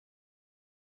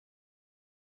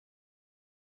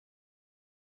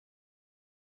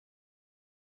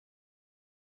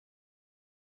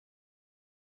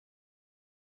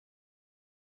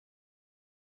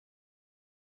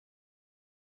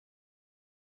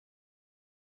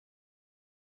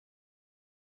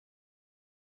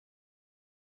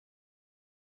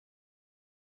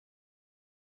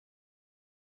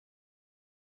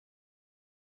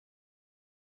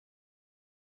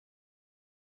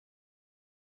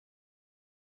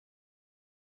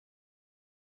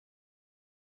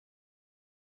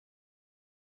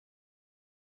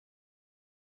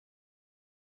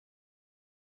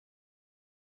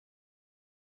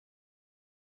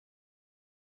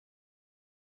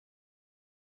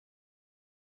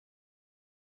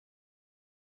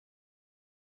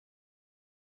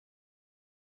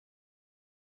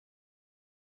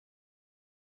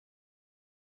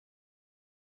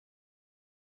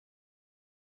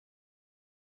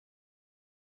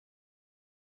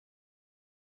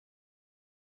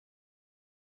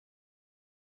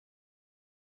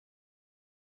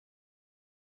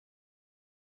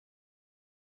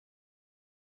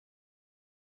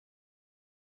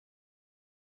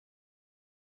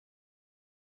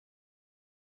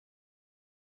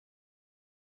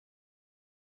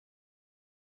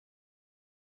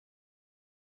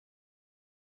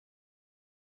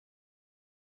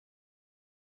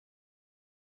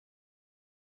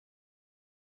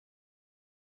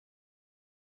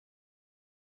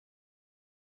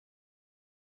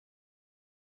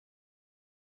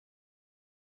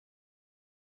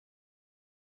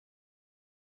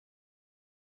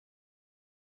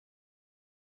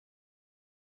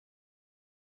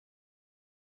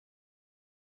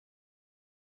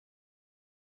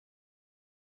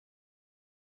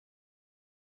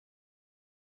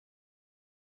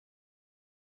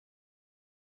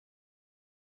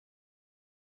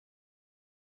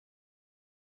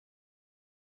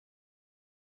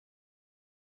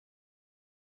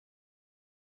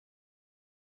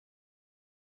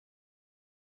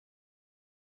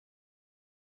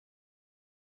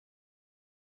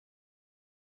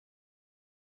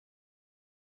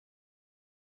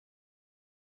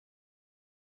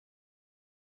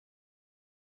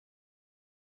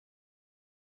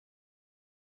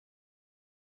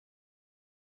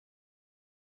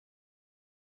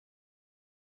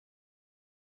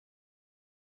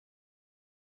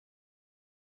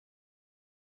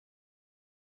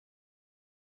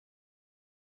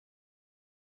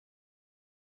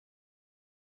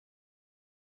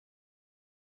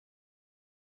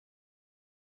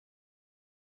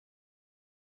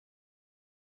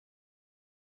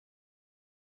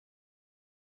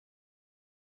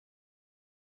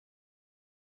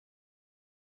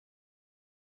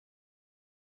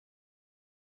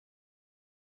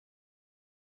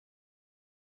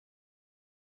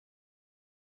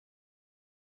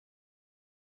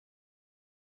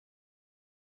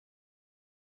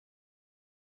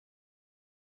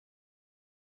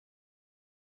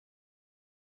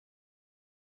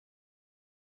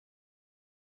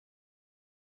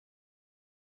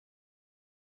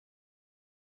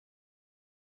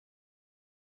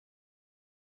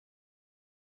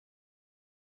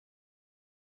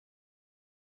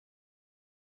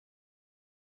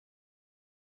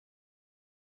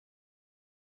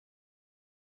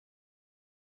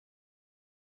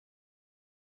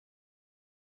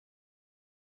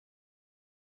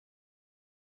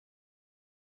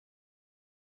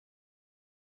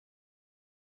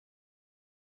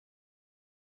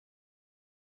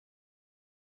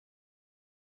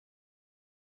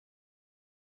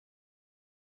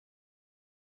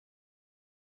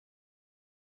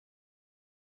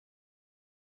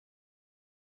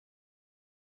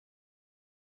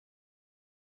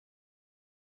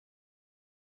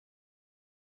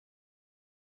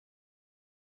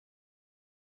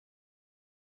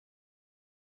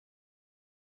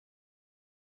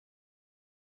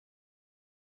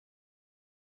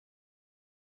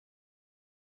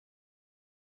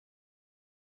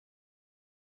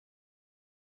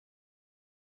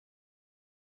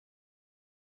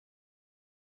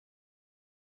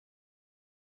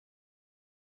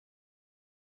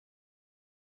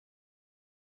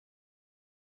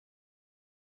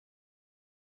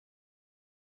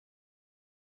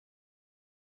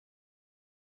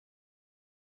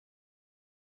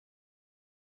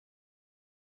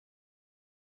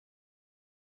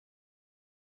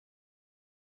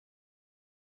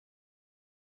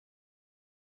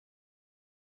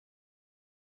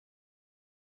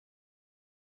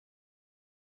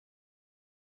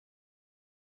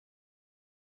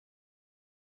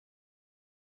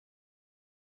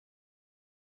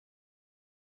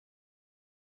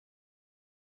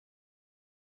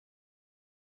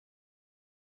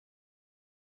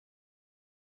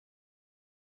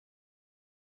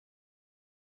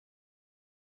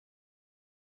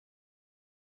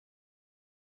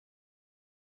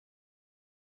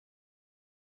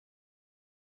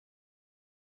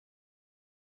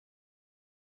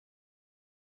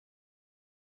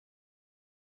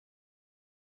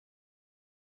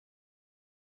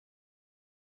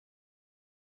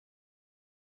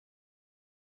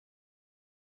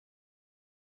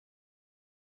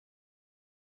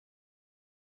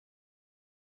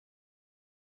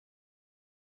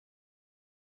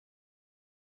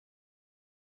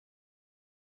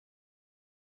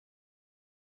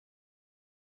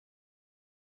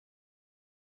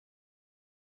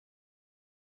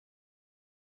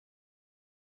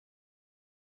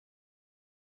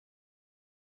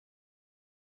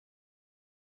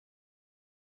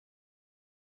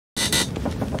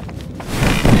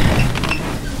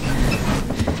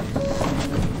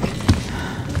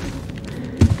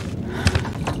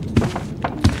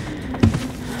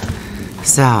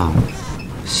So,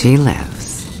 she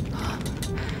lives.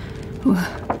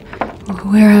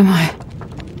 Where am I?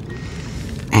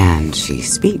 And she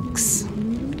speaks.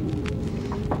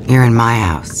 You're in my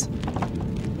house.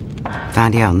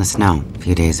 Found you out in the snow a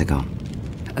few days ago.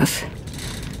 A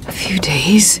few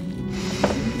days?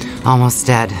 Almost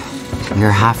dead.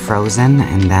 You're half frozen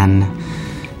and then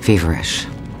feverish.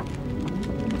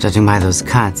 Judging by those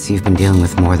cuts, you've been dealing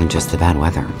with more than just the bad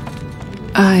weather.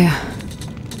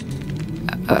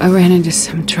 I ran into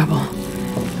some trouble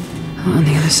on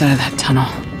the other side of that tunnel.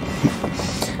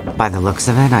 By the looks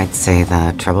of it, I'd say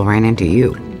the trouble ran into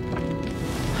you.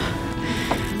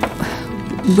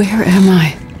 Where am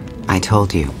I? I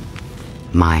told you.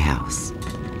 My house.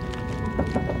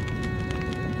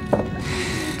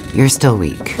 You're still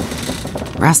weak.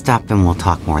 Rest up and we'll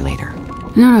talk more later.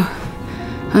 No.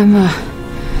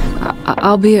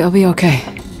 I'll be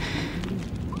okay.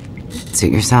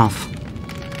 Suit yourself.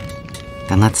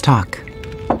 Then let's talk.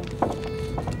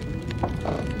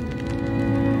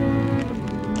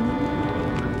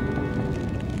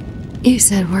 You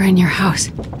said we're in your house.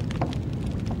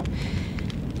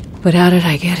 But how did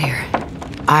I get here?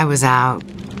 I was out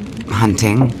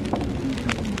hunting.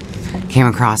 Came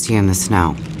across you in the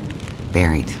snow.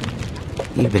 Buried.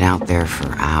 You'd been out there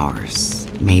for hours,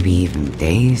 maybe even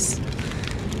days.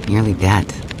 Nearly dead.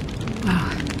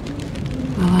 Wow.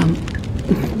 Well,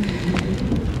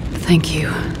 thank you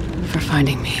for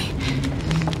finding me.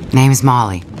 Name's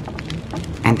Molly.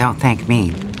 And don't thank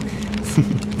me.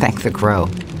 Thank the crow.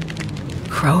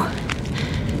 Crow?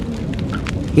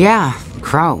 Yeah,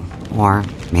 crow. Or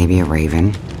maybe a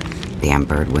raven. The damn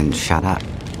bird wouldn't shut up.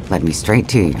 Led me straight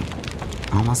to you.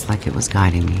 Almost like it was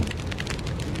guiding me.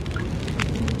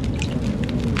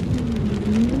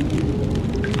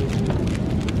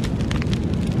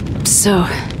 So,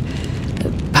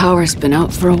 the power's been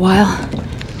out for a while?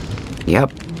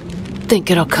 Yep. Think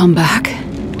it'll come back?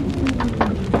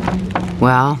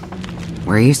 Well,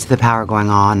 we're used to the power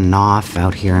going on and off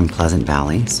out here in Pleasant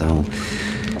Valley, so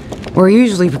we're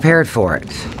usually prepared for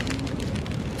it.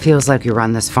 Feels like we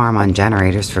run this farm on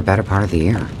generators for a better part of the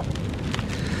year.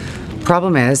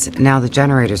 Problem is, now the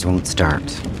generators won't start.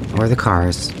 Or the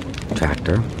cars,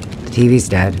 tractor. The TV's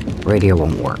dead, radio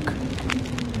won't work.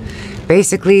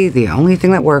 Basically, the only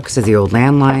thing that works is the old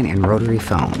landline and rotary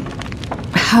phone.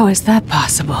 How is that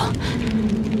possible?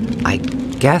 I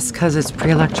guess because it's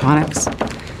pre-electronics.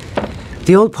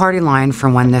 The old party line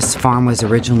from when this farm was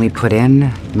originally put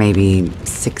in, maybe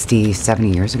 60,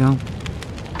 70 years ago.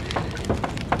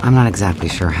 I'm not exactly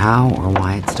sure how or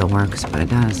why it still works, but it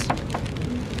does.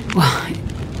 Well,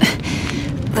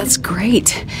 that's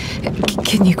great.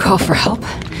 Can you call for help?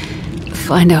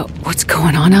 Find out what's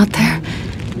going on out there?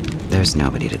 There's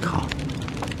nobody to call.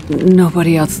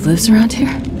 Nobody else lives around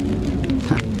here?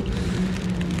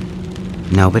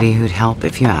 Nobody who'd help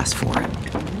if you asked for it.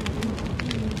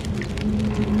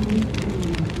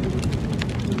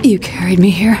 You carried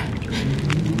me here?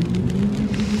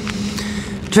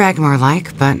 Drag more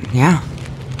like, but yeah.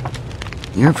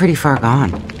 You're pretty far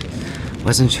gone.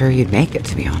 Wasn't sure you'd make it,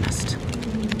 to be honest.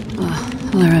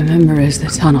 All I remember is the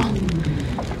tunnel.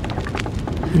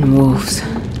 And wolves.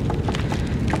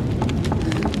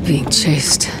 Being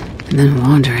chased, and then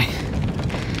wandering.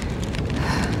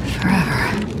 Forever.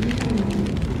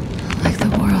 Like the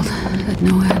world had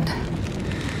no end.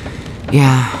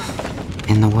 Yeah,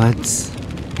 in the woods,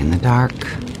 in the dark.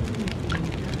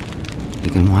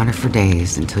 You can wander for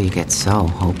days until you get so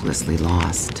hopelessly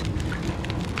lost.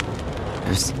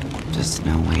 There's just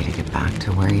no way to get back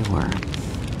to where you were.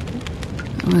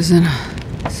 I was in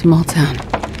a small town.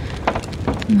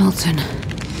 Milton.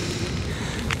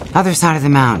 Other side of the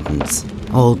mountains.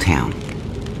 Old town.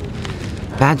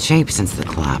 Bad shape since the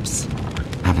collapse.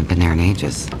 Haven't been there in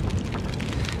ages.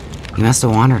 You must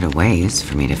have wandered a ways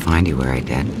for me to find you where I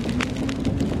did.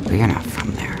 But you're not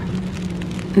from there.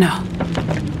 No.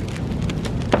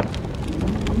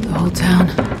 The whole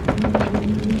town.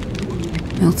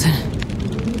 Milton.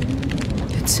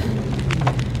 It's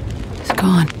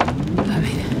gone. I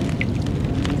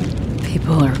mean,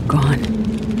 people are gone.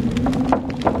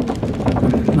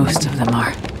 Most of them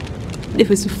are. It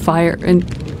was a fire and...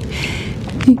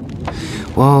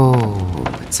 Whoa,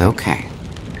 it's okay.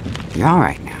 You're all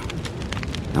right now.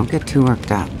 Don't get too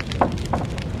worked up.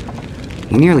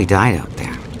 You nearly died out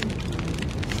there.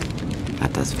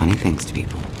 That does funny things to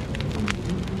people.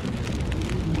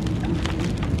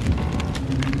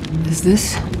 Is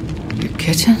this your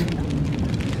kitchen?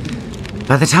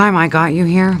 By the time I got you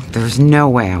here, there was no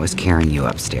way I was carrying you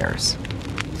upstairs.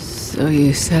 So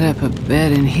you set up a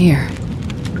bed in here?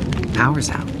 Power's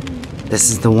out. This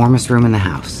is the warmest room in the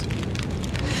house.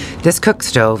 This cook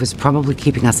stove is probably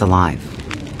keeping us alive.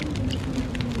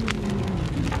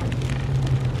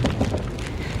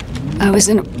 I was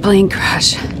in a plane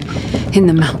crash in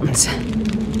the mountains.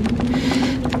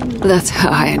 That's how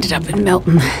I ended up in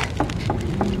Milton.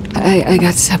 I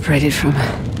got separated from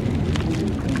a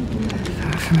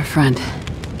friend.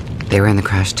 They were in the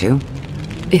crash too?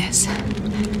 Yes.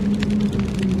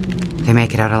 They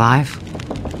make it out alive?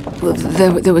 Well,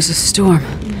 there was a storm.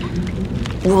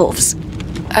 Wolves.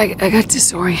 I got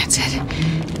disoriented.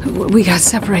 We got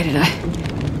separated.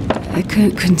 I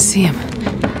couldn't see him.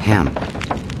 Him?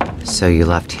 So you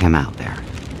left him out there?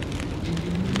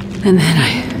 And then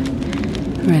I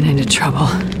ran into trouble.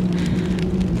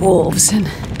 Wolves and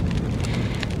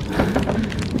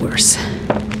worse.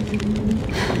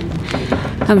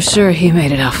 I'm sure he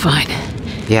made it out fine.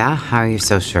 Yeah? How are you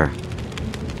so sure?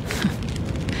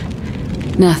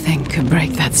 Nothing could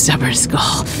break that stubborn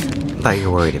skull. But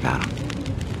you're worried about him.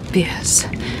 Yes.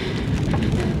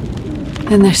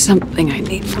 And there's something I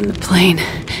need from the plane.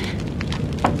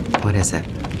 What is it?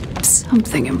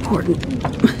 Something important.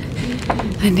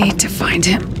 I need to find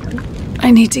him.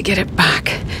 I need to get it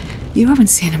back. You haven't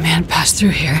seen a man pass through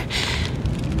here.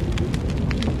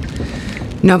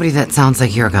 Nobody that sounds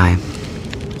like your guy.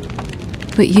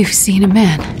 But you've seen a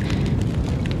man.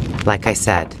 Like I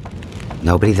said,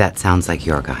 nobody that sounds like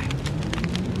your guy.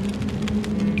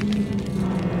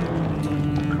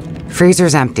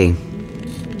 Freezer's empty.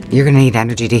 You're gonna need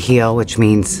energy to heal, which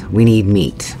means we need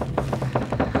meat.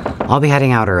 I'll be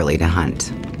heading out early to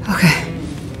hunt. Okay.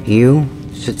 You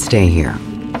should stay here.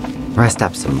 Rest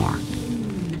up some more.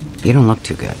 You don't look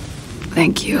too good.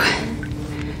 Thank you.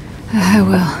 I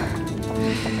will.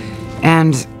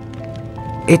 And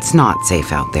it's not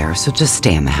safe out there, so just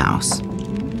stay in the house.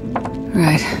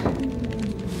 Right.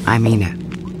 I mean it.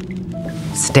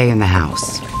 Stay in the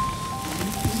house.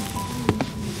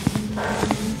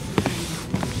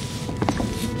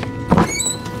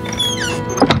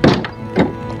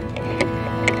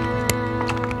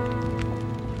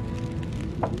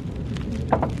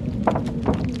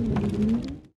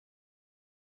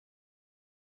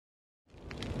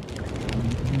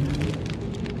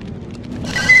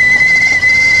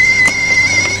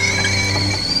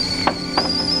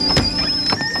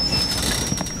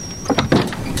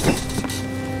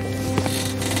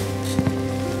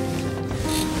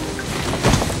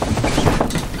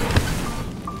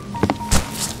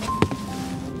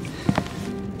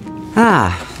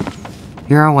 Ah,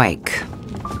 you're awake.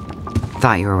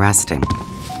 Thought you were resting.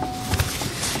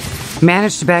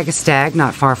 Managed to bag a stag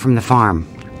not far from the farm.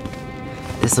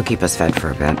 This'll keep us fed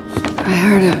for a bit. I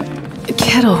heard a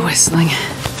kettle whistling.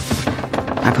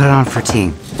 I put it on for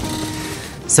tea.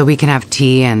 So we can have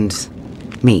tea and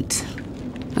meat.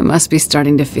 I must be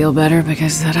starting to feel better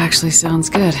because that actually sounds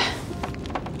good.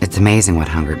 It's amazing what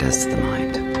hunger does to the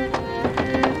mind.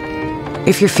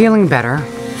 If you're feeling better,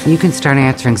 you can start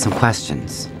answering some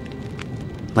questions.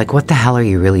 Like, what the hell are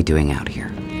you really doing out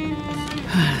here?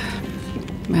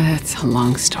 It's a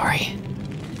long story.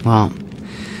 Well,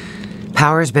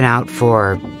 power's been out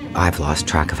for, I've lost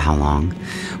track of how long.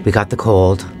 We got the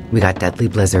cold, we got deadly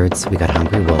blizzards, we got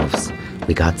hungry wolves,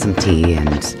 we got some tea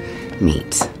and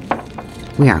meat.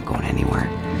 We aren't going anywhere.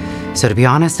 So to be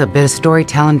honest, a bit of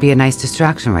storytelling be a nice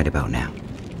distraction right about now.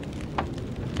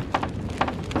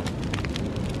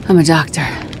 I'm a doctor.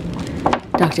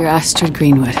 Dr. Astrid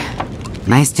Greenwood.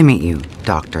 Nice to meet you,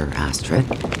 Dr. Astrid.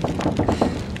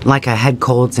 Like a head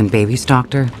colds and babies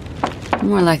doctor?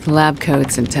 More like lab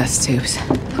coats and test tubes.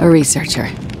 A researcher.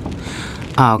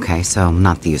 Oh, okay, so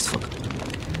not the useful.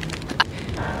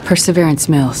 Perseverance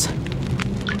Mills.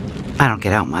 I don't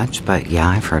get out much, but yeah,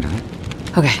 I've heard of it.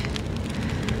 Okay.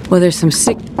 Well, there's some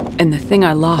sick... and the thing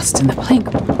I lost in the plane...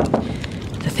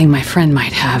 the thing my friend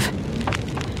might have.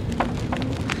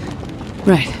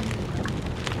 Right.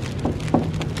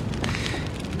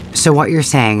 So what you're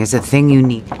saying is the thing you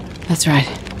need... That's right.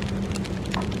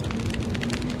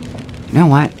 You know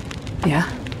what? Yeah?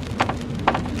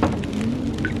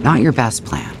 Not your best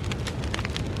plan.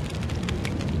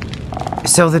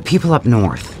 So the people up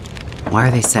north, why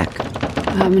are they sick?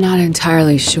 I'm not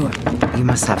entirely sure. You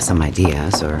must have some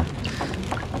ideas, or...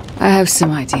 I have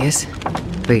some ideas.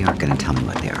 But you aren't going to tell me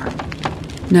what they are.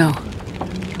 No.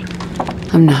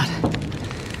 I'm not.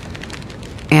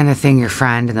 And the thing your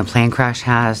friend in the plane crash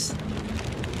has,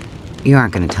 you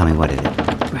aren't going to tell me what it is.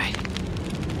 Right.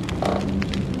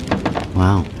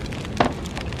 Well.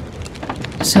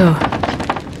 So...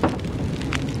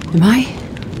 am I?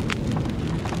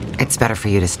 It's better for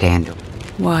you to stay indoors.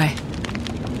 Why?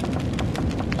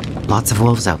 Lots of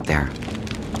wolves out there.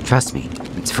 Trust me,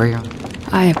 it's for your...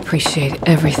 I appreciate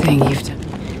everything you've done.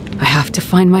 I have to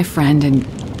find my friend and...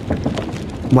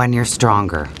 When you're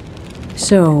stronger.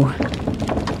 So...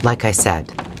 Like I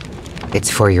said, it's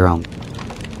for your own...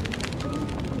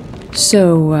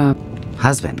 So,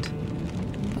 husband.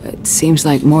 It seems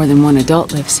like more than one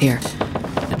adult lives here.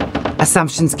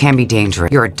 Assumptions can be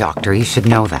dangerous. You're a doctor, you should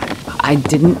know that. I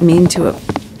didn't mean to...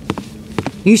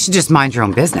 You should just mind your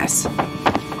own business.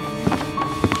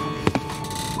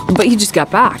 But you just got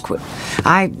back.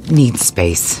 I need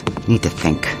space. Need to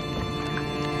think.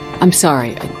 I'm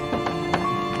sorry.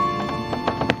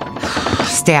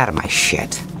 Stay out of my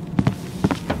shit.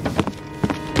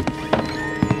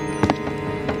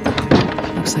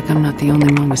 Looks like I'm not the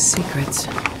only one with secrets.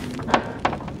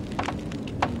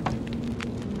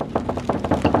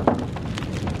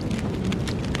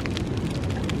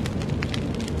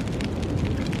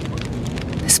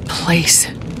 This place.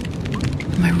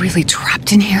 Am I really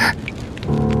trapped in here?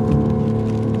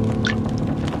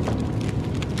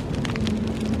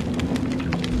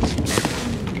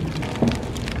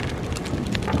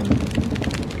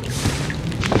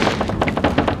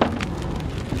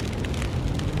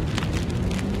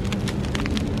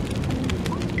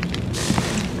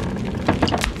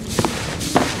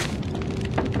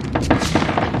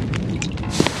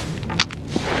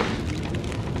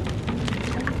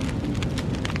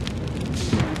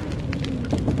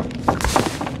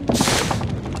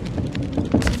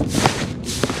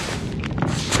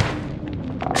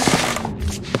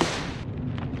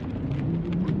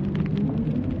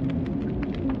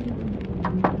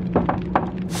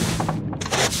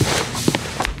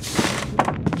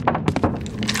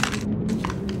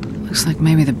 Looks like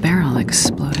maybe the barrel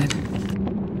exploded.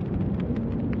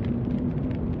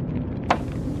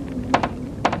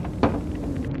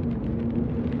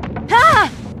 Ah!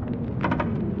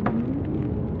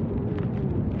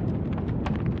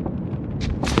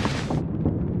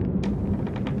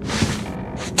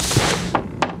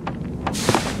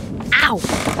 Ow!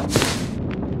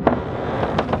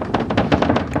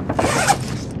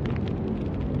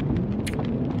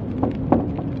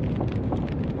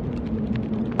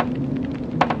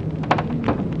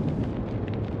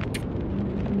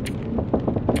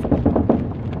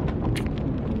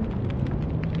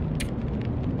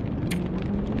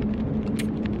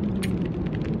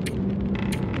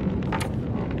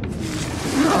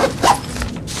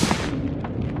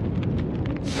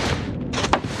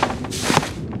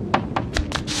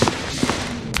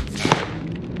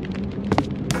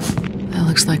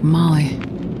 Looks like Molly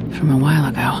from a while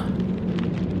ago.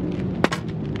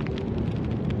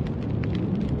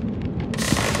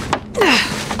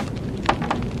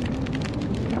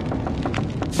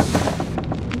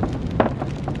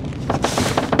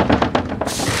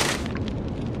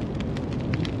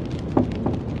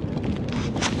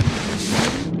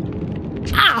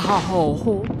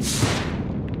 Ow!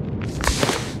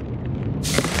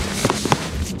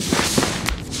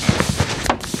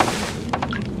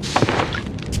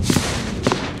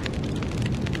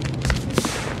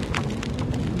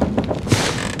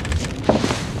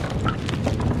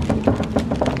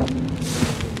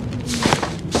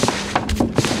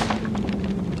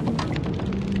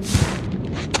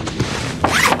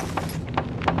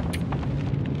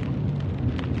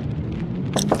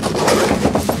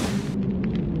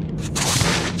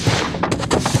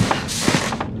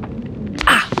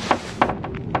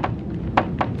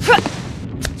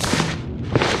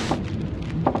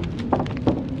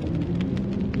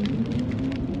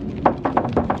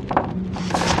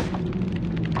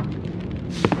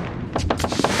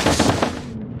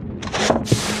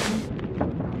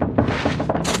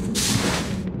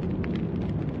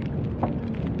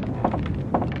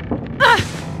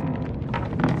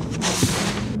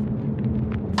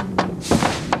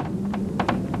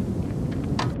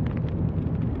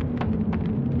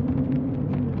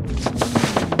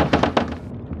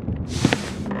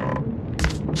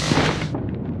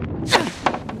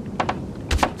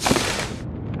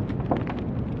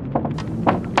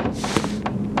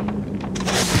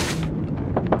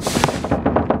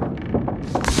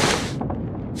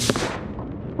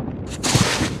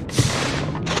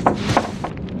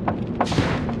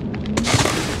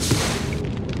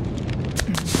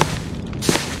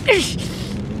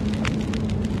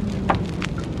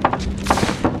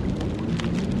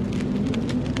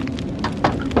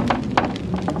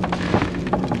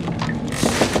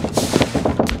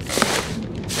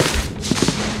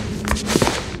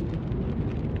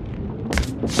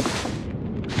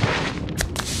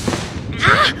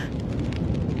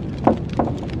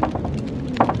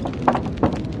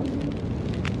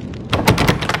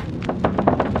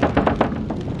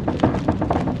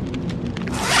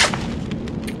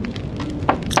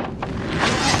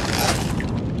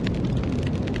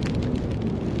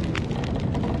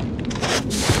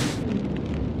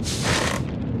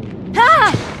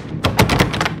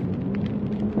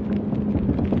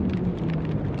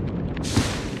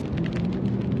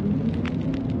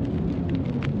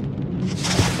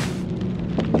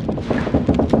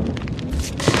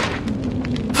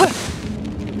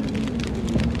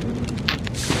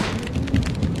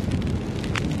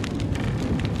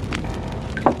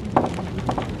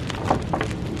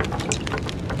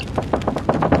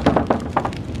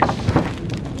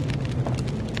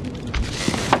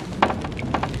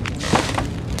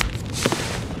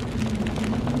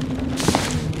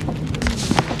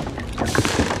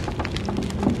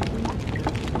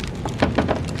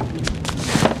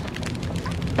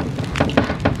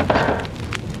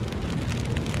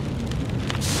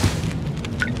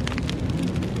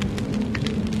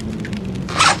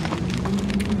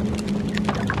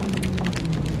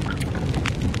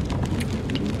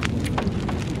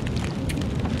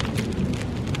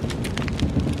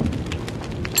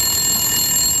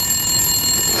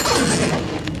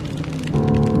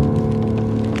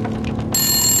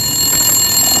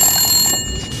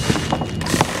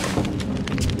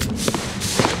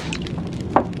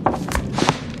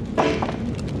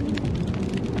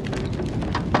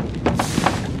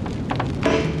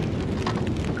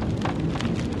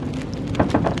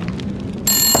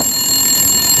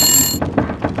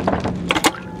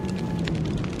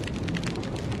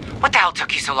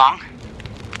 so long?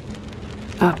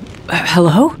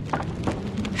 Hello?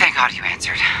 Thank God you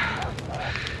answered.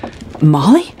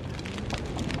 Molly?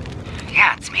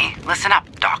 Yeah, it's me. Listen up,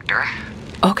 Doctor.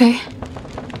 Okay.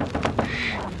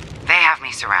 They have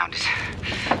me surrounded.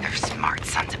 They're smart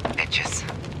sons of bitches.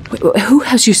 Who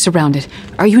has you surrounded?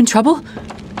 Are you in trouble?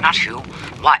 Not who.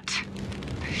 What?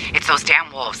 It's those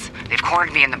damn wolves. They've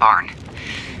cornered me in the barn.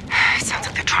 Sounds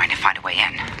like they're trying to find a way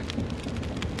in.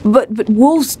 But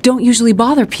wolves don't usually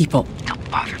bother people.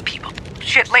 Don't bother people.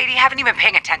 Shit, lady, haven't you been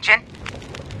paying attention?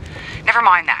 Never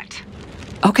mind that.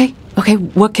 Okay,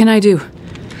 what can I do?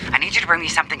 I need you to bring me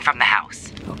something from the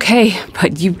house. Okay,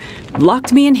 but you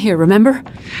locked me in here, remember?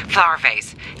 Flower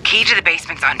vase. Key to the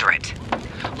basement's under it.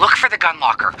 Look for the gun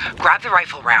locker. Grab the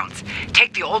rifle rounds.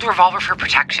 Take the old revolver for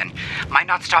protection. Might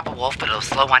not stop a wolf, but it'll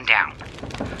slow one down.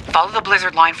 Follow the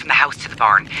blizzard line from the house to the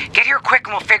barn. Get here quick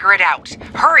and we'll figure it out.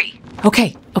 Hurry!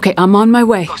 Okay, I'm on my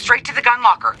way. Go straight to the gun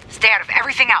locker. Stay out of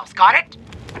everything else, got it?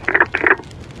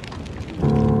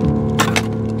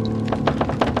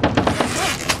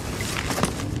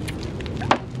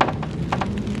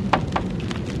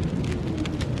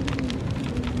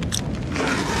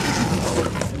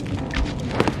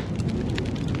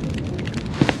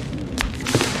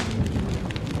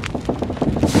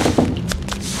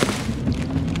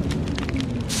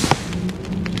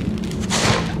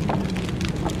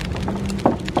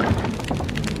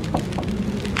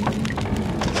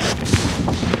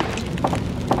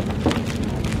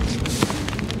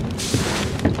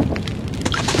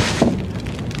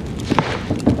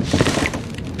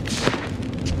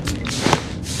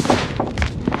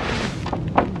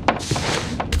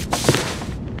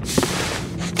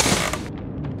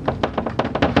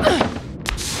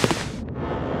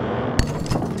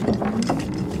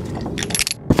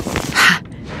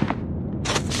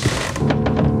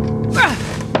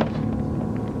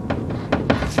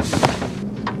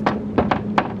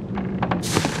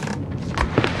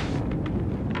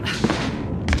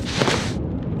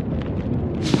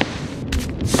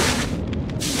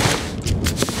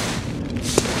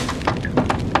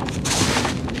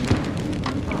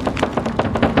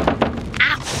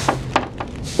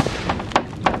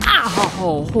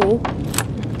 Oh.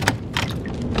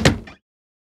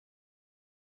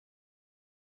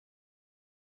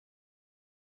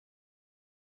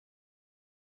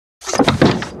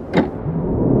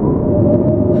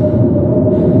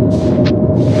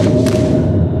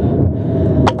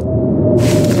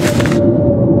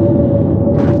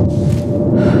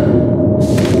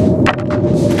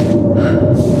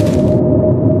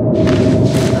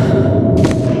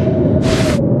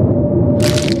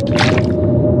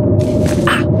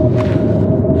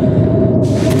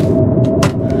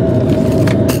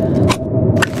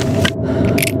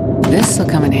 This'll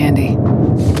come in handy.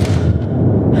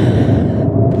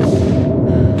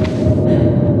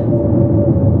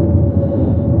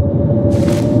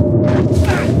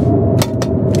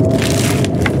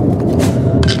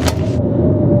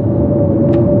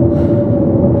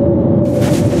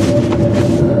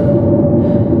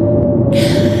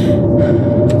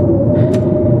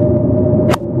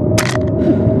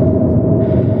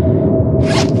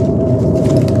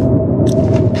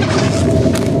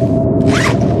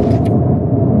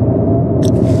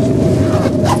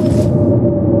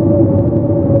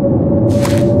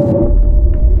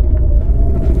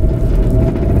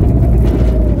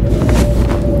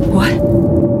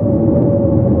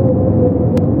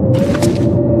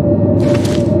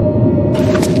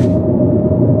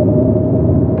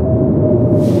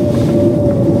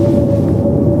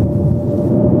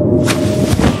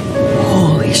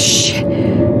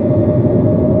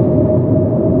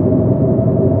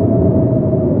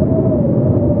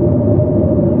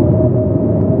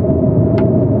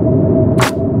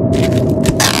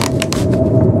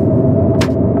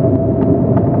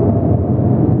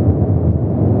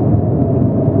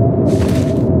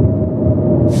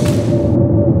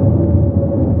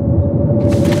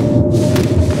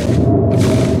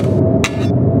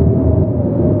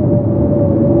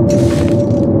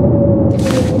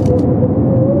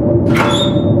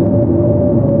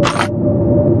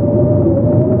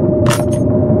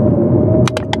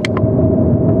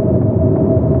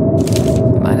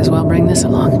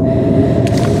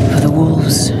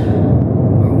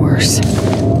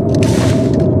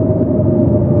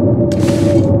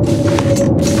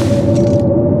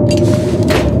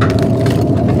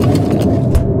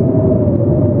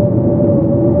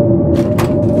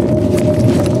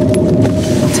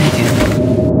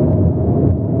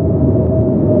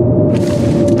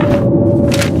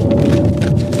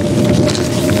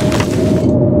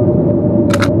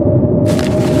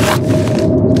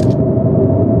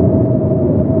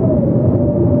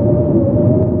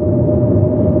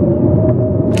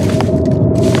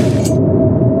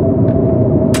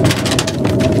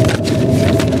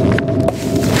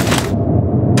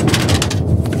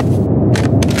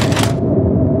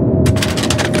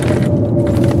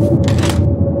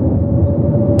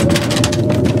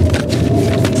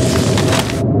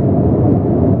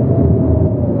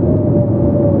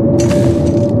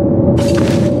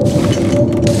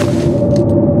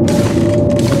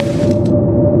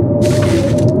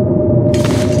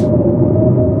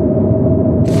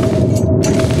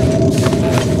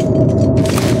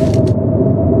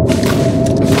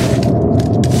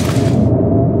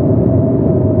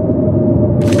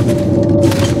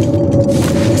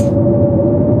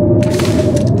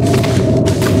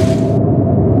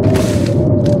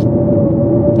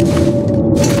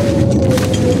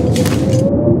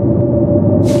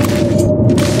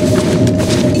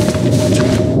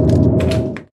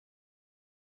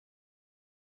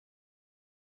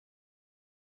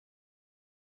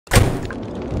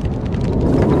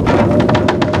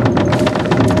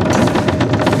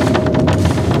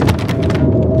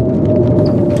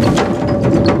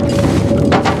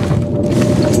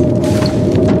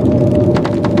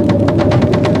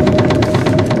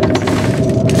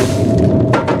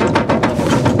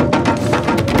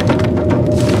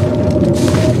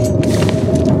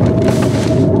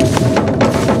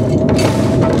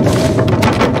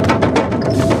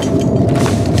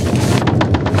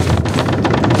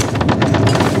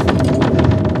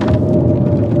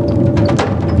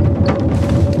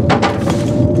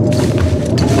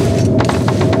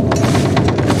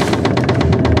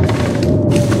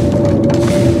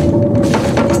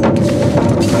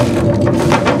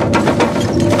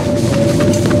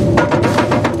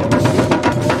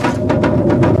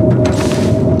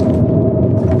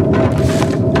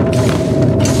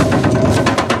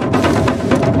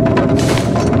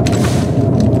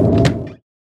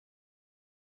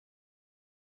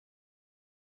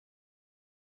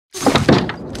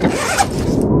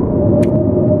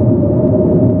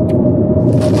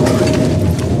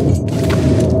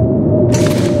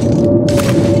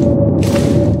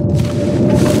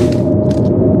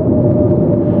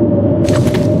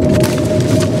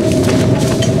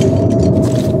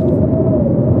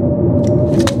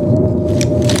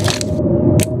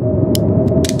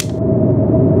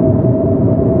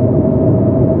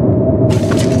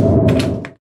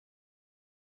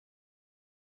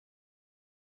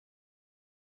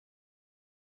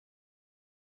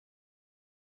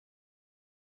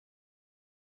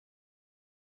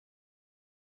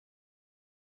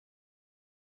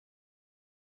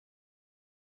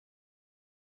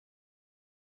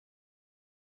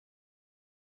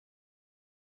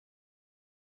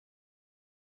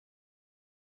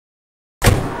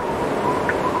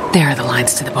 There are the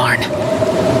lines to the barn.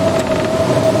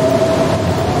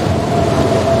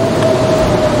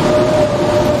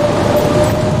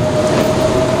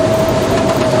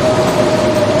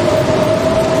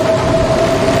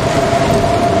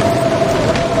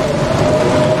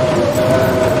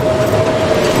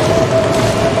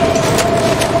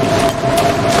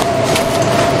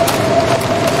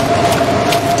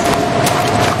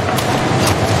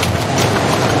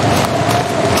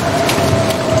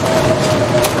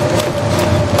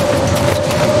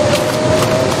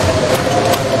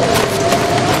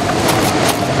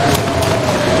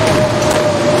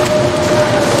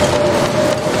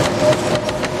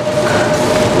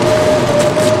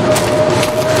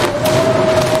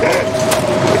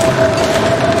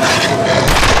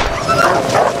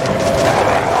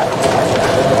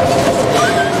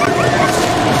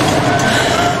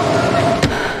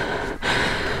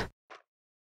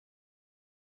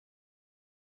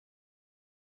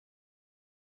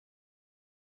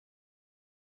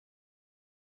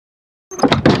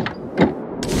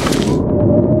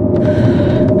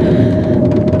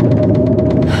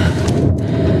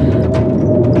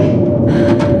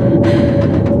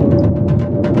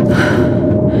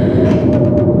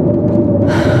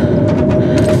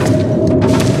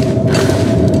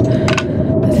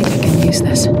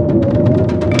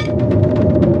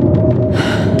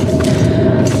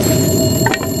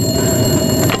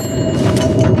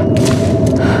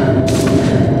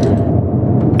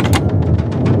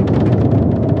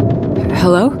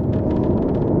 Hello?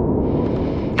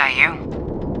 That you?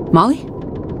 Molly?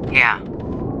 Yeah.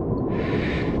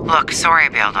 Look, sorry I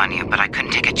bailed on you, but I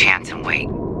couldn't take a chance and wait.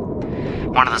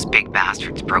 One of those big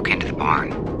bastards broke into the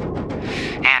barn.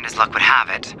 And as luck would have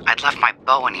it, I'd left my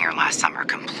bow in here last summer,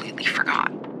 completely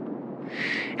forgot.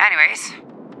 Anyways,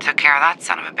 took care of that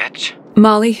son of a bitch.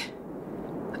 Molly,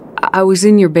 I was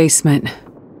in your basement.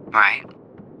 Right.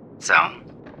 So?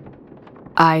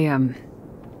 I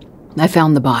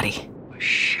found the body.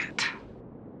 Shit.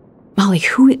 Molly,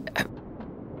 who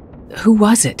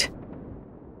was it?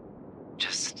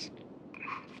 It's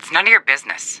none of your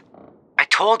business. I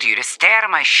told you to stay out of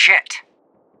my shit.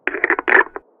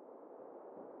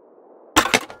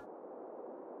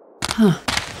 Huh.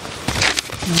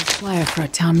 A flyer for a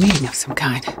town meeting of some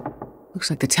kind. Looks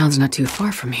like the town's not too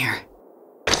far from here.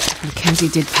 If Mackenzie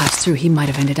did pass through, he might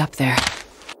have ended up there.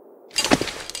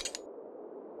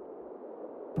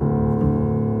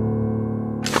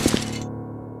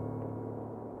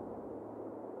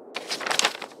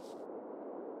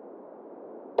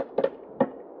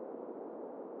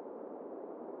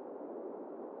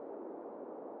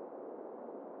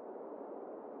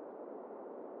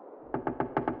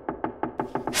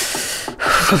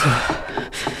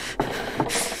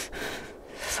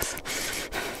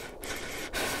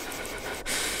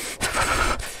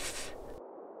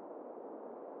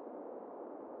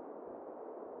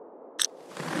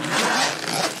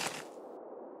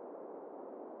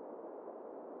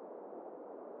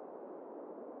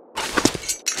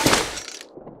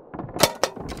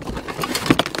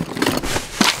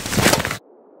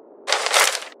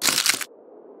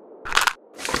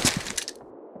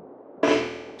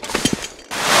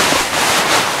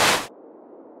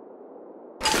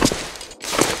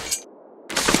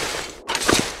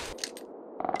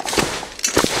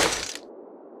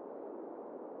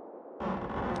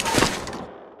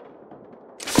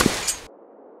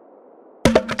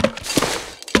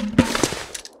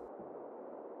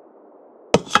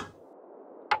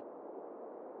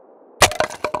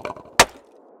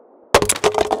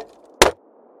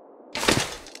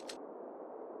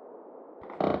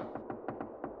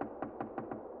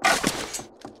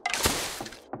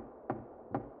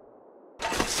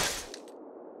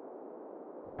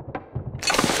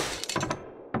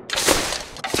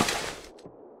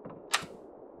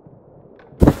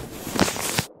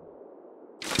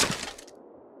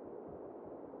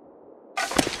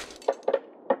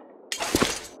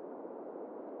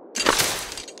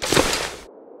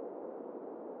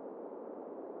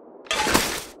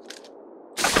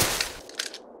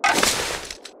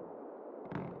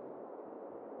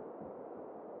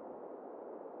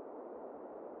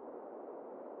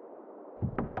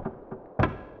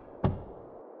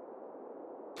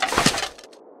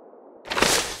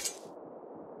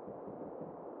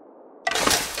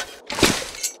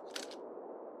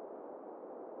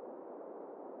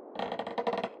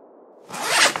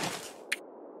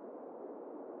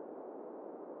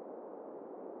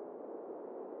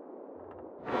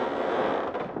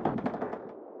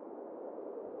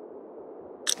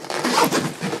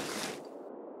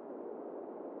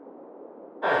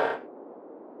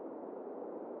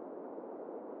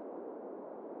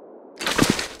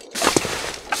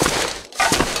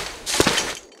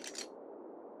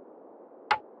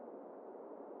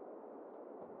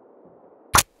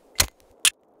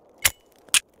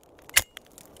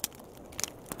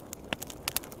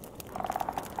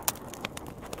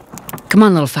 Come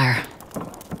on, little fire.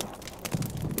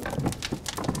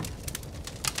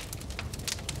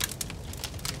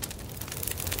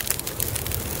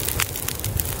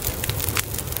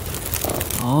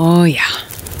 Oh, yeah.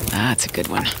 That's a good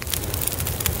one.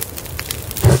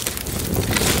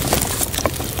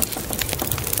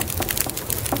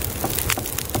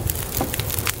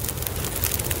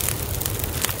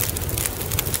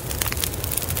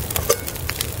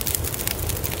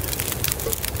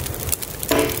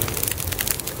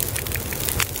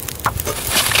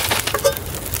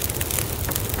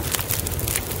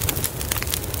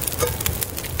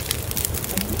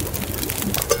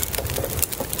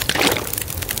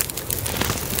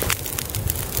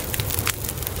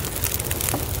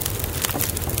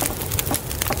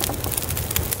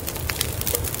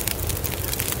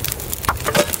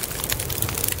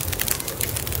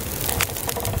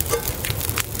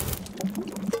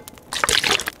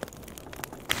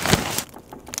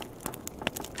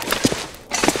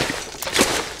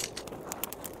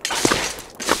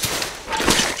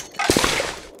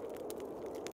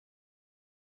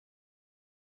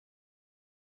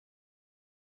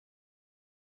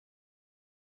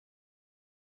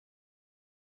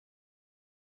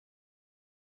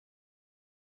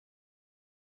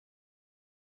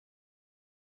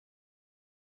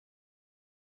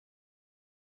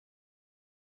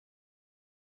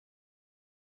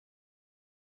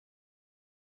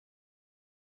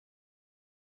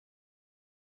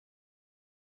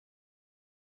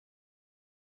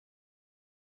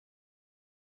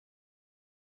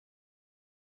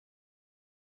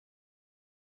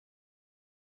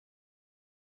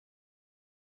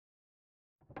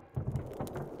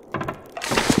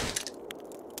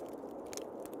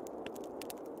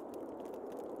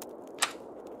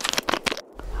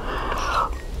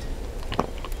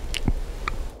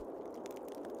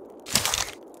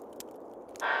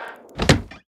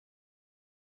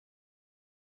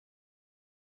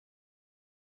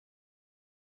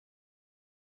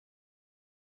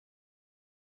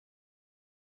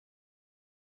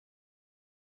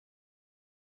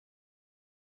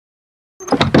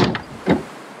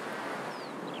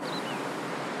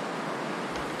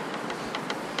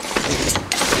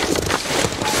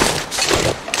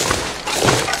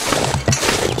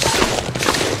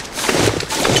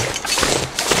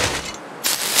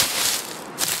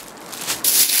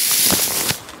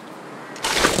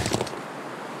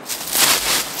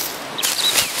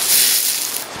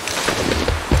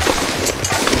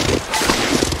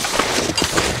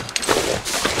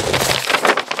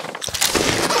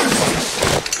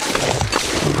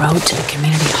 Road to the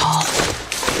community hall.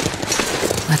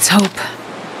 Let's hope.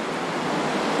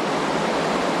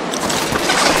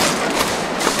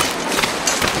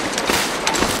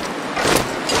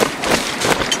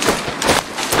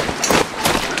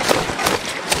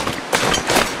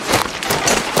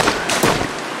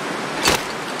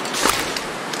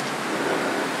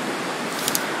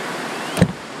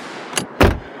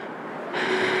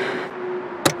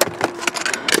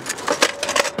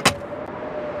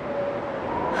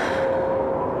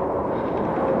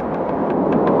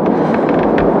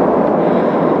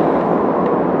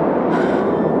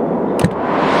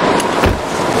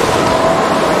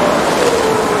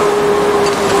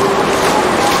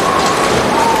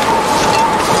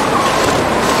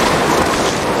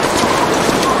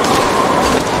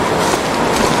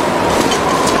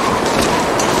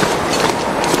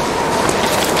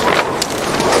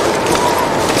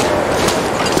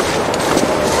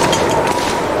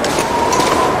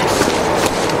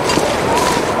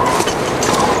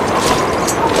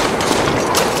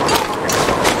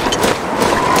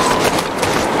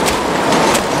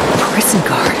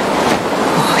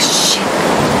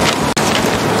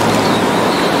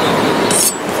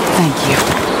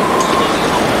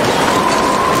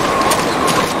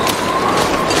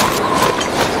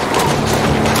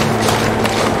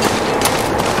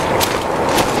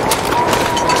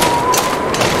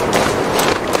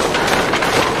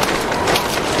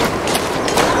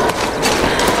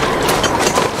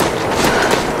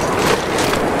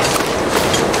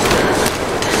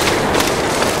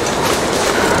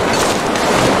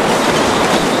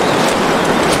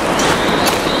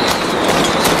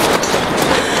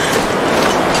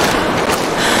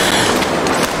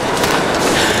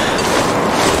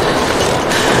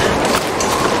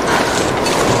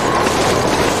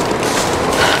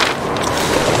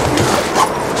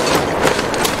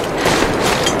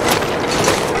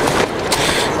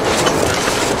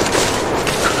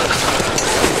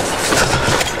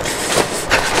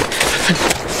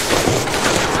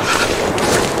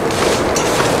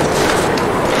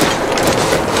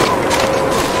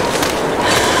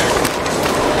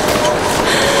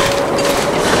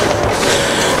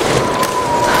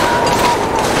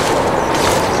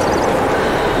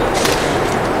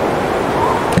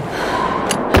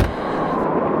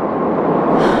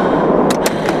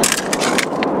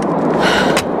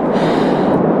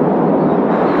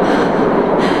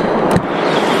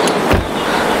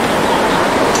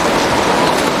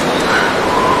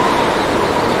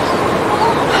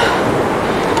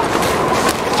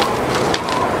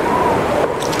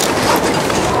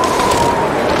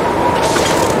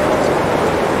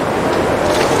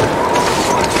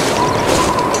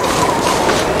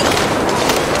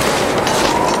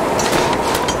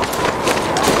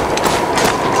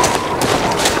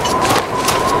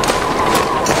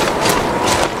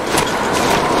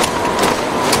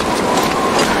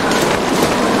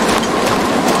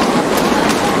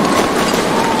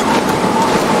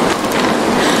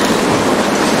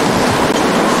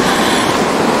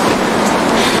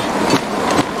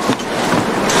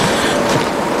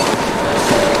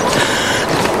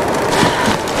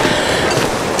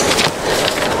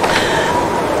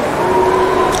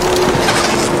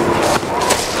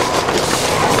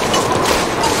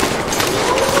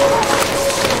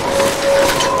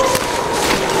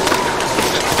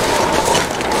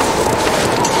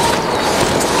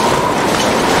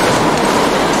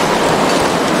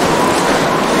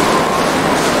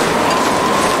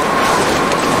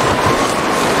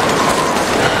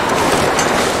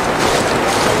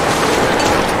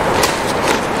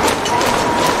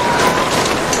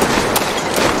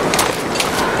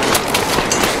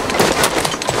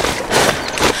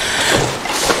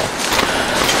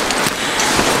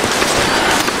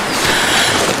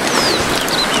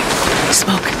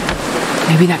 smoke.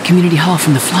 Maybe that community hall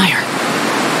from the flyer.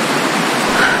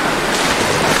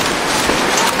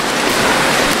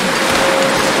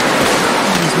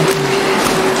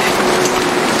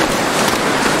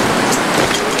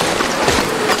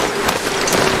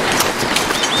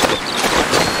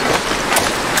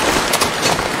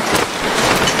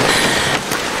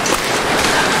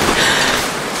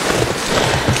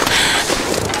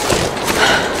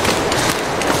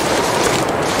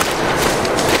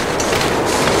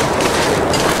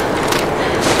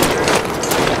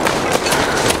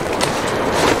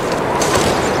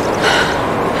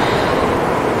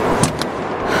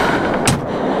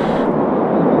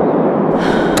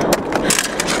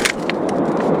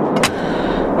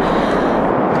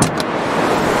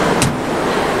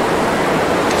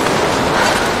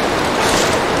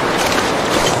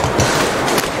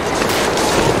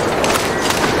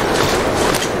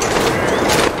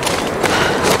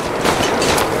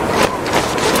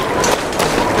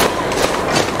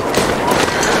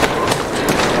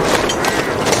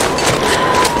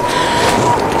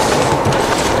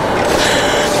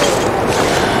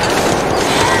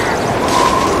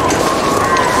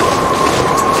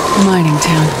 Mining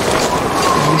town.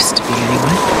 It used to be,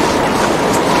 anyway.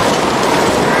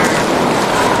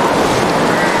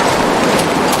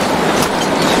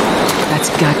 That's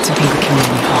got to be the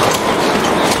community hall.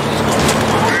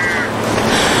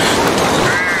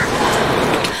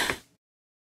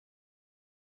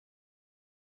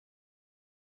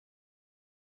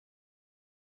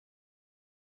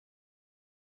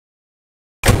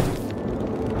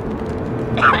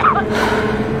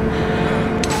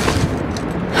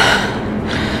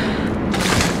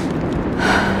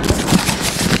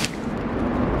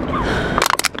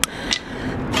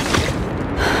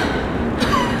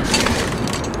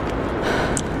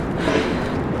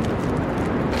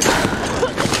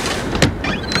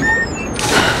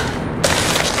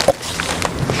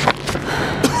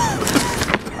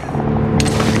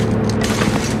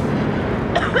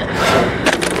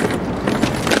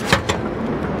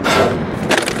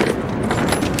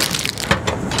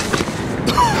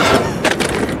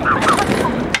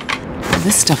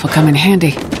 This stuff will come in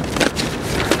handy.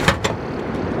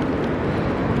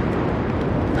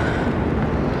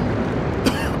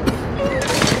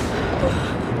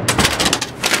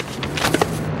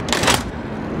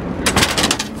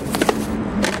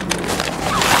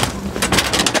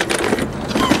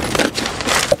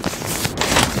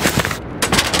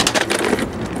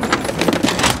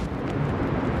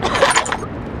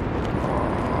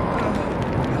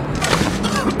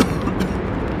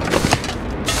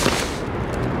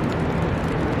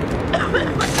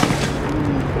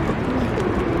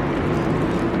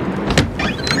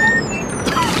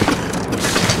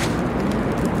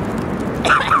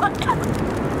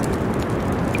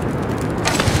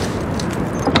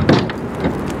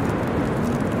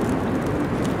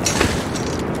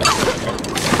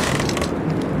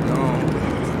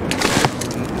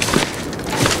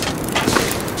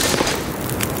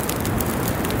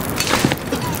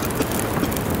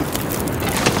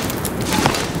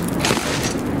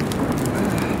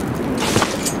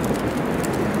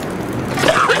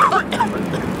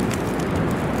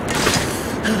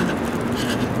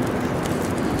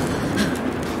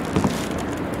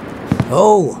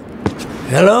 Oh,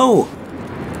 hello.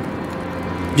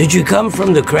 Did you come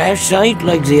from the crash site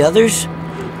like the others?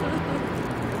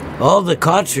 All the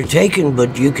cots are taken,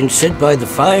 but you can sit by the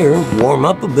fire, warm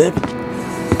up a bit.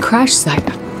 Crash site?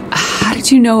 How did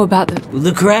you know about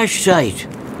The crash site.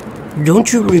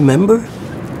 Don't you remember?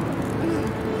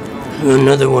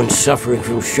 Another one suffering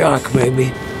from shock,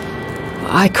 maybe.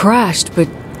 I crashed, but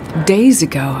days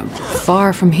ago,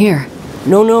 far from here.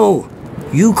 No.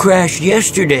 You crashed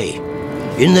yesterday.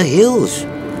 In the hills.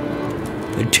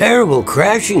 A terrible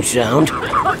crashing sound.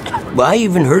 I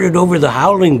even heard it over the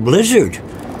howling blizzard.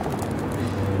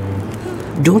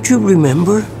 Don't you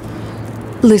remember?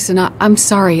 Listen, I'm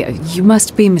sorry. You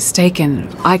must be mistaken.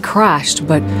 I crashed,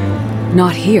 but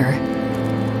not here.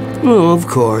 Oh, of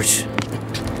course.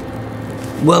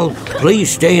 Well, please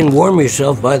stay and warm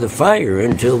yourself by the fire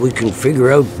until we can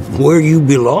figure out where you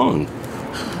belong.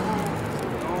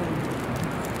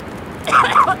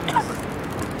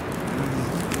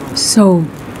 So,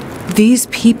 these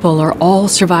people are all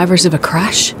survivors of a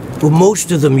crash? Well,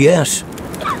 most of them, yes.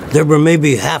 There were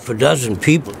maybe half a dozen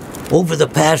people over the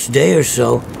past day or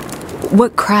so.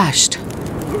 What crashed?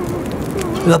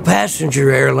 A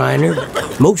passenger airliner.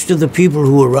 Most of the people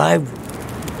who arrived.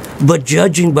 But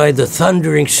judging by the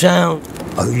thundering sound,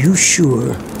 are you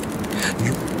sure?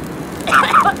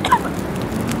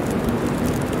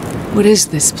 What is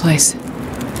this place?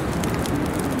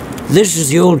 This is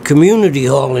the old community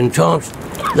hall in Thompson.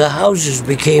 The houses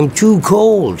became too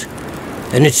cold,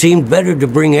 and it seemed better to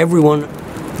bring everyone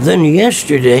than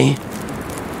yesterday.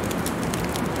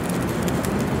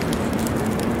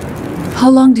 How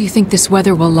long do you think this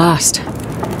weather will last?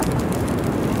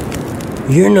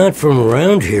 You're not from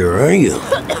around here, are you?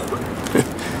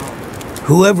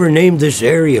 Whoever named this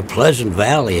area Pleasant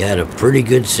Valley had a pretty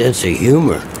good sense of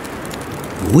humor.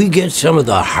 We get some of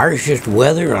the harshest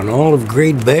weather on all of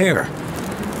Great Bear.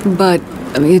 But,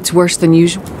 I mean, it's worse than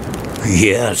usual.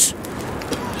 Yes.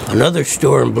 Another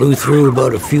storm blew through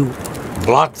about a few,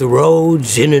 blocked the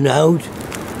roads in and out.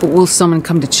 Will someone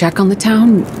come to check on the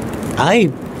town?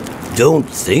 I don't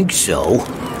think so.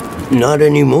 Not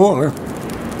anymore.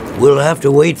 We'll have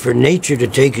to wait for nature to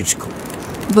take its course.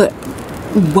 But,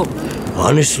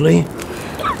 honestly,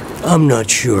 I'm not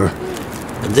sure.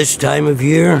 At this time of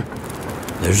year,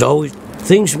 there's always...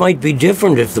 Things might be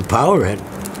different if the power had...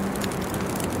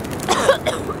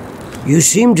 You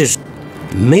seem to...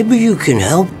 Maybe you can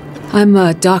help? I'm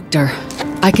a doctor.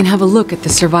 I can have a look at the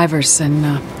survivors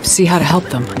and see how to help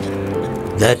them.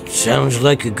 That sounds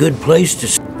like a good place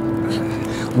to...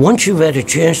 Once you've had a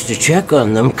chance to check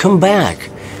on them, come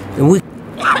back. And we...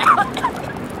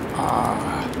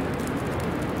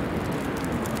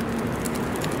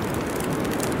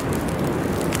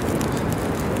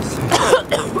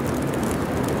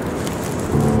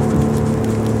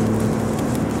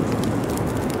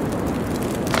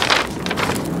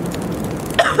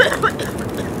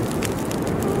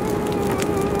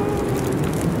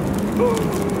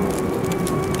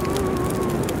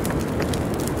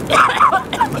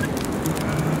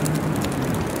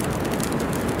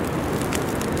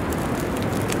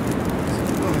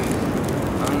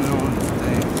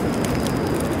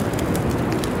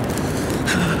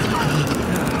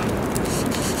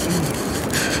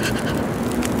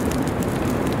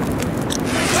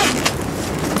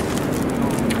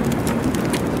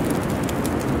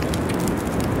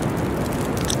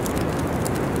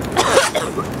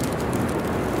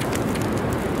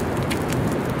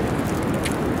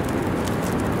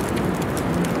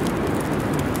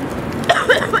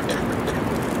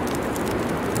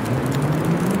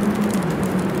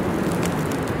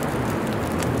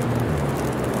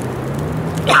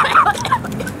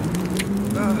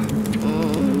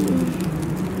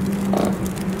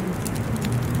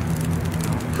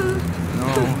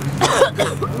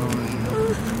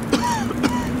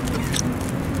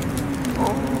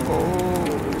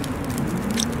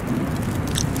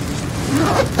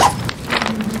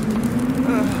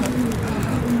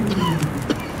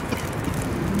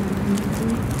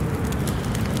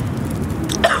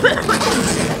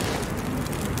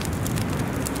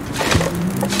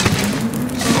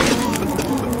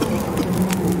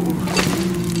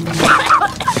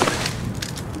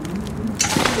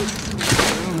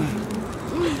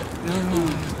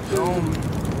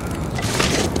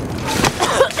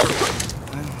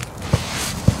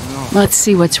 Let's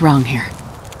see what's wrong here.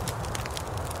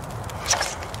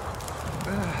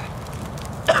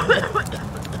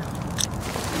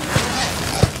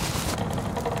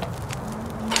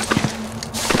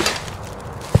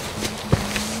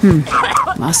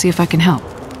 I'll see if I can help.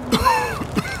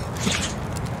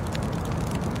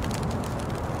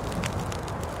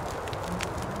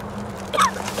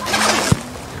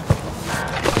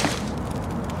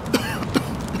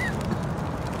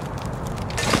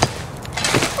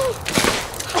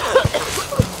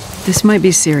 This might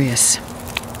be serious.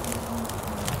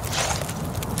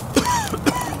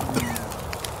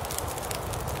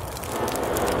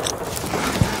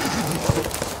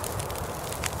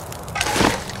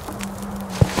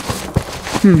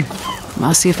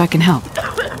 I'll see if I can help.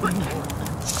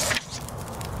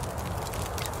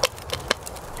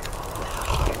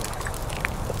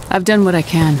 I've done what I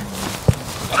can.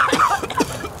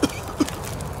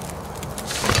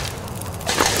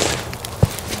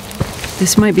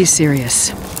 This might be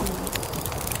serious.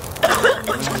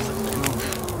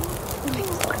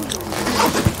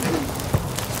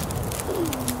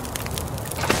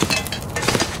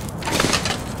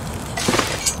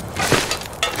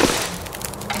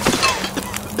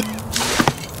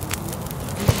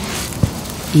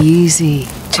 Easy.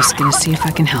 Just gonna see if I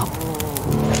can help.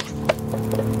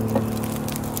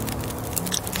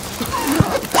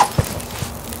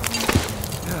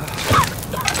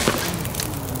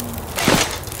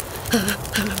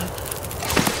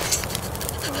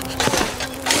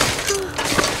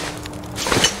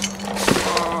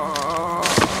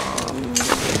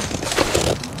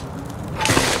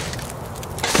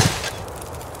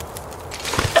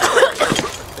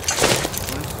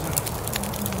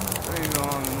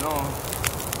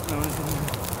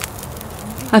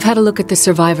 I've had a look at the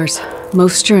survivors.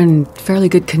 Most are in fairly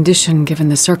good condition given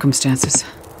the circumstances.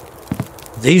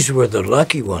 These were the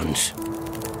lucky ones.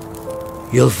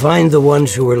 You'll find the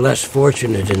ones who were less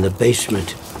fortunate in the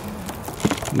basement.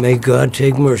 May God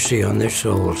take mercy on their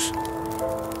souls.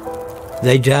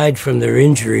 They died from their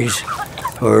injuries,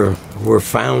 or were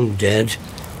found dead.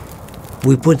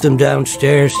 We put them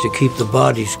downstairs to keep the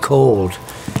bodies cold.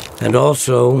 And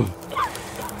also,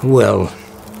 well,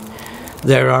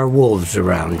 there are wolves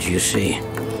around, you see.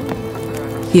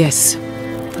 Yes,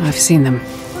 I've seen them.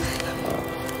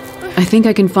 I think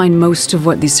I can find most of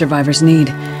what these survivors need,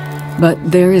 but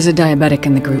there is a diabetic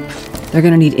in the group. They're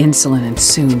gonna need insulin, and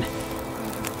soon.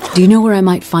 Do you know where I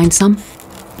might find some?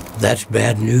 That's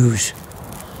bad news.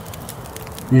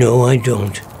 No, I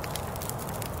don't.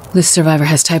 This survivor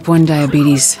has type 1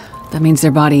 diabetes. That means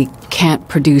their body can't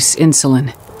produce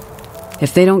insulin.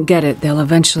 If they don't get it, they'll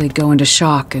eventually go into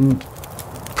shock and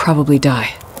probably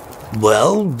die.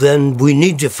 Well, then we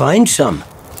need to find some.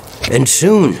 And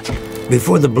soon,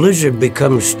 before the blizzard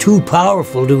becomes too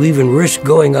powerful to even risk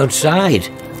going outside.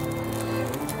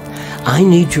 I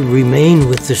need to remain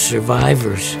with the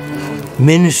survivors,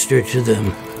 minister to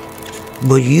them.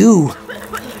 But you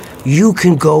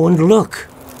can go and look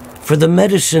for the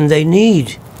medicine they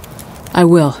need. I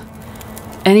will.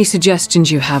 Any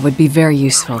suggestions you have would be very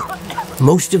useful.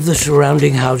 Most of the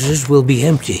surrounding houses will be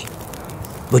empty,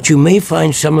 but you may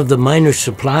find some of the minor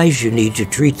supplies you need to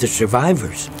treat the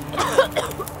survivors.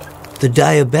 The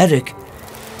diabetic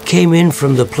came in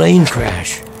from the plane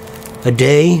crash a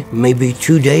day, maybe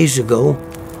 2 days ago.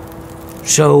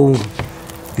 So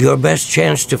your best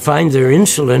chance to find their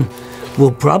insulin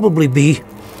will probably be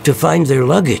to find their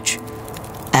luggage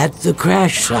at the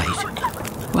crash site.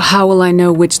 How will I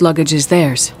know which luggage is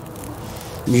theirs?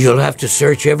 You'll have to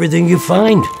search everything you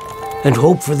find and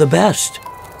hope for the best.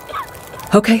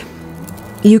 Okay.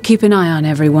 You keep an eye on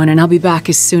everyone, and I'll be back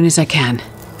as soon as I can.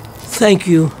 Thank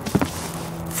you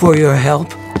for your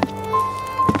help.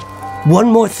 One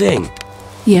more thing.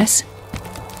 Yes?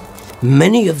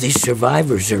 Many of these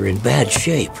survivors are in bad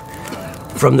shape.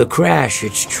 From the crash,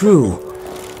 it's true.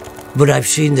 But I've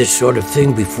seen this sort of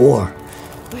thing before.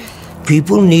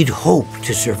 People need hope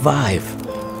to survive.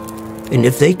 And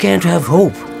if they can't have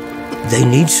hope, they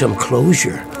need some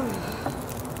closure.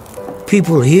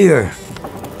 People here,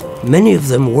 many of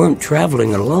them weren't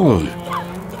traveling alone.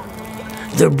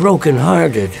 They're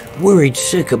broken-hearted, worried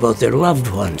sick about their loved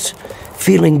ones,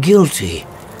 feeling guilty.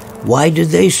 Why did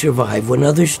they survive when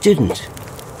others didn't?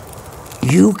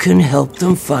 You can help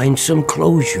them find some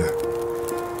closure.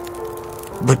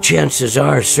 But chances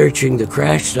are, searching the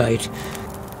crash site...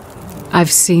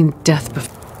 I've seen death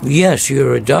before. Yes,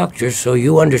 you're a doctor, so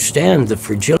you understand the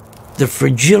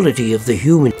fragility of the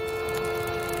human.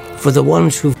 For the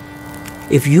ones who...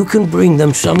 If you can bring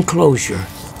them some closure...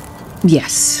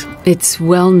 Yes, it's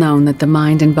well known that the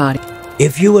mind and body...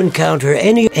 If you encounter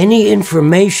any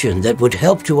information that would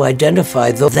help to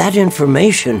identify that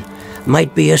information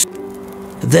might be a...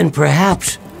 Then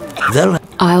perhaps they'll...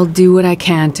 I'll do what I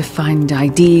can to find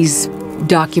IDs,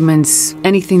 documents,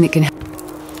 anything that can help.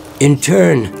 In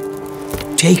turn,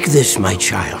 take this, my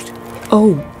child.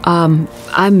 Oh,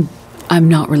 I'm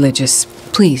not religious.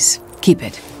 Please, keep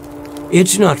it.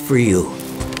 It's not for you.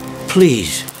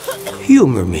 Please,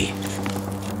 humor me.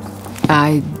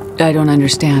 I don't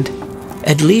understand.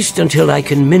 At least until I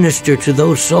can minister to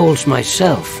those souls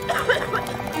myself.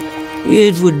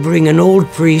 It would bring an old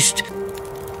priest.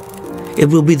 It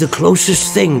will be the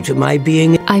closest thing to my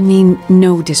being. I mean,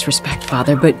 no disrespect,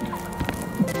 Father, but...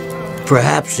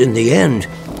 Perhaps in the end...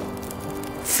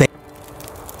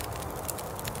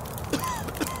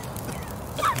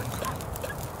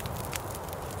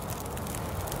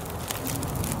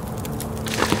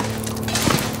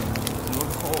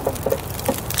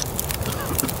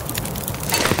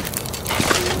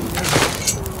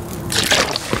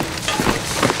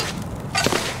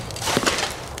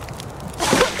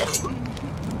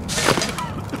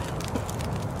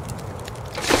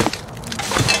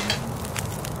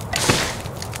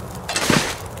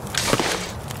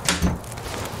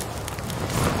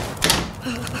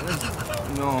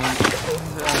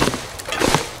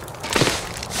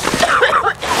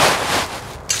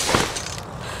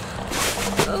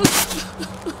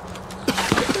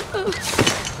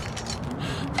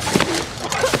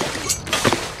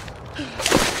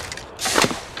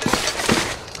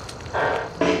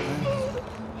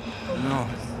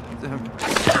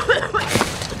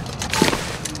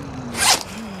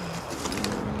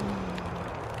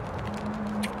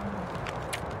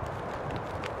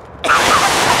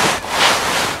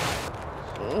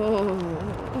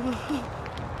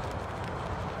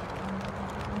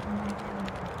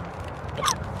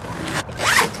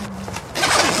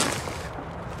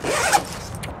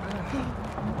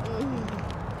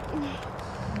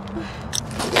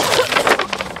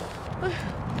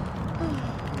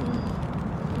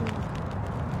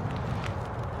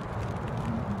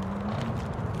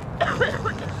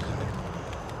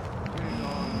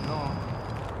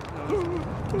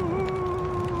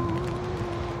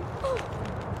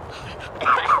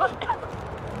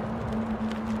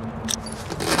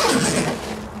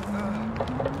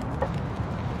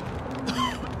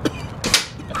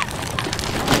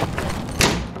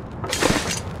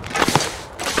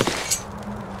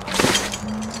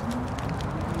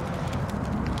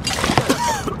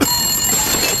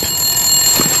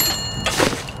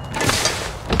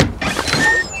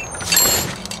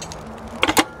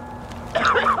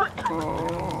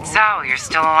 So, you're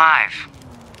still alive.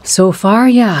 So far,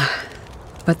 yeah.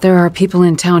 But there are people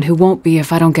in town who won't be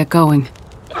if I don't get going.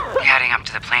 You heading up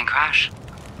to the plane crash?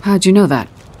 How'd you know that?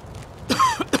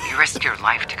 You risked your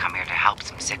life to come here to help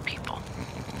some sick people.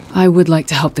 I would like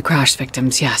to help the crash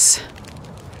victims, yes.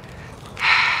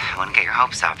 I wouldn't get your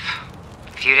hopes up.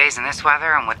 A few days in this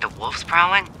weather and with the wolves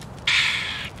prowling?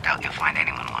 Doubt you'll find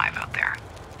anyone alive out there.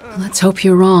 Let's hope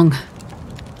you're wrong.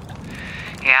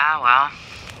 Yeah, well...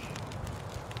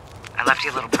 I left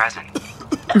you a little present.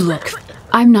 Look,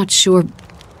 I'm not sure...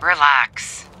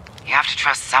 Relax. You have to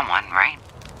trust someone, right?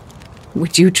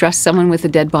 Would you trust someone with a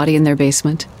dead body in their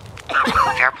basement?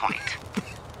 Fair point.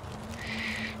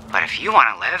 But if you want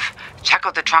to live, check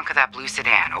out the trunk of that blue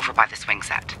sedan over by the swing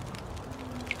set.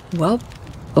 Well,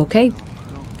 okay.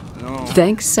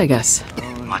 Thanks, I guess.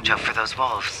 Watch out for those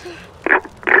wolves.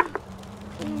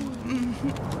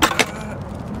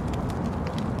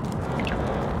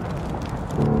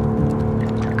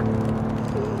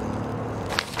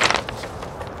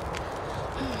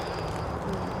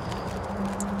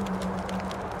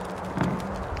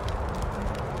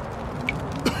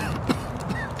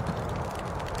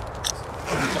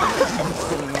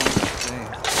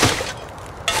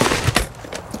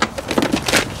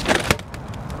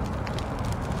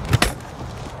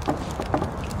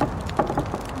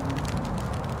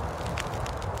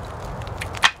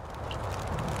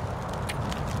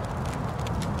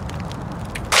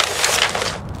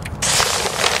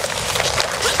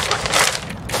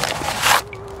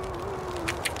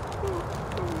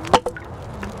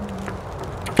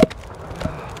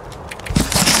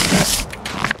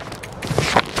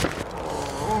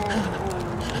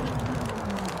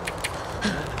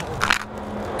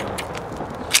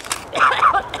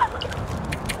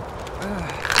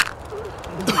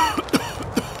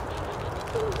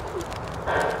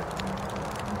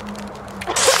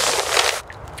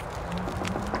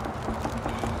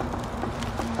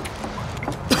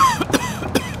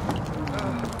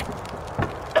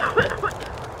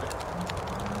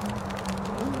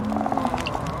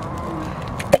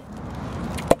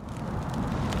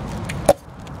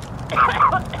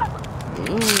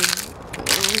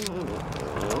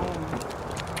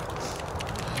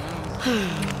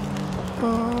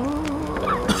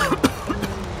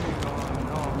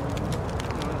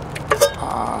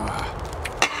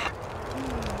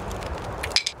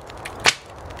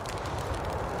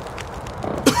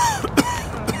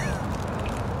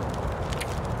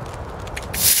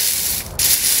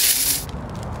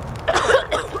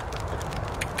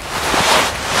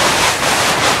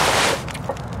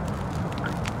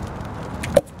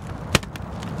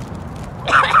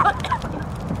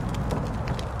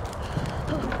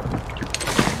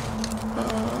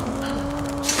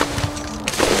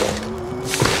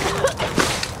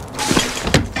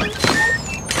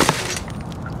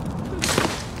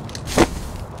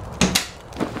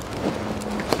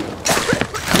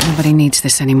 Nobody needs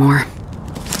this anymore.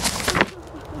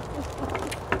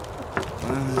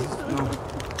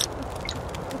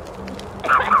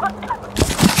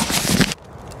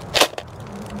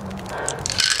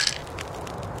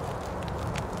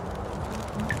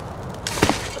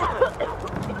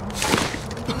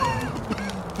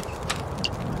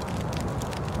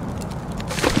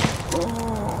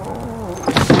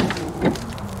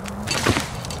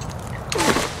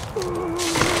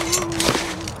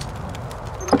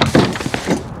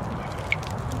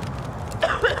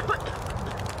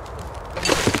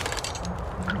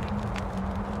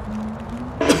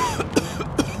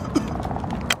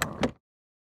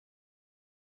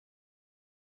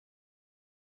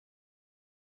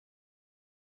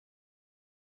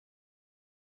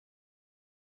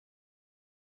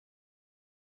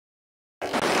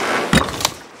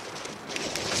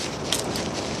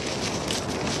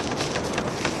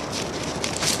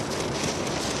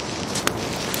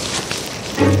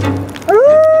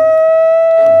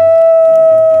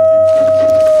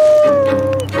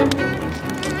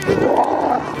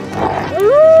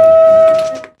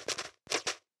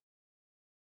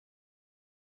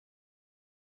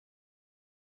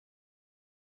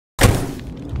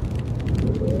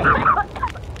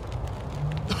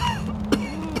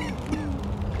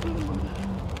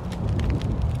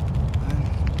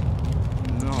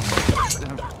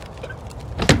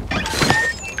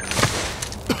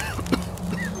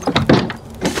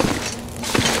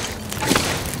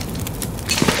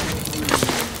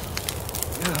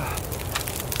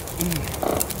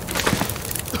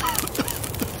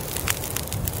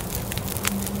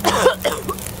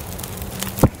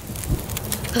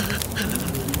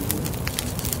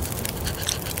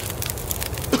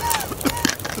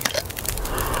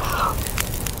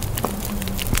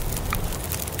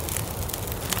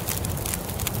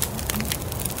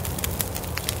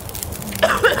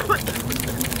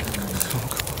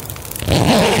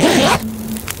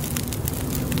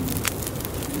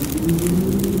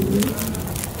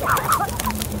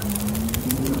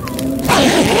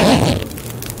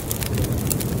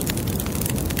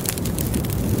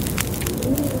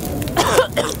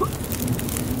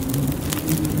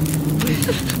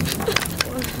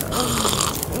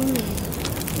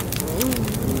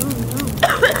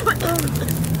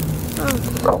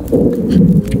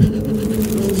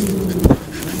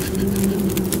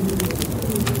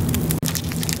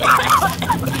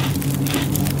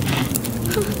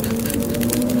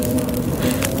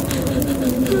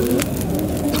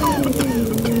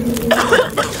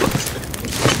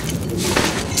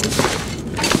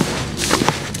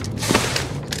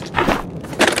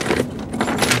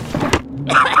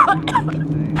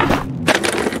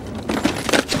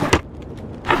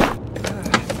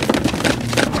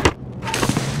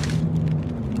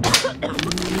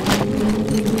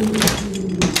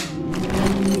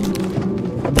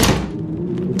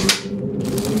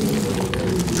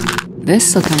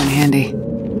 This'll come in handy.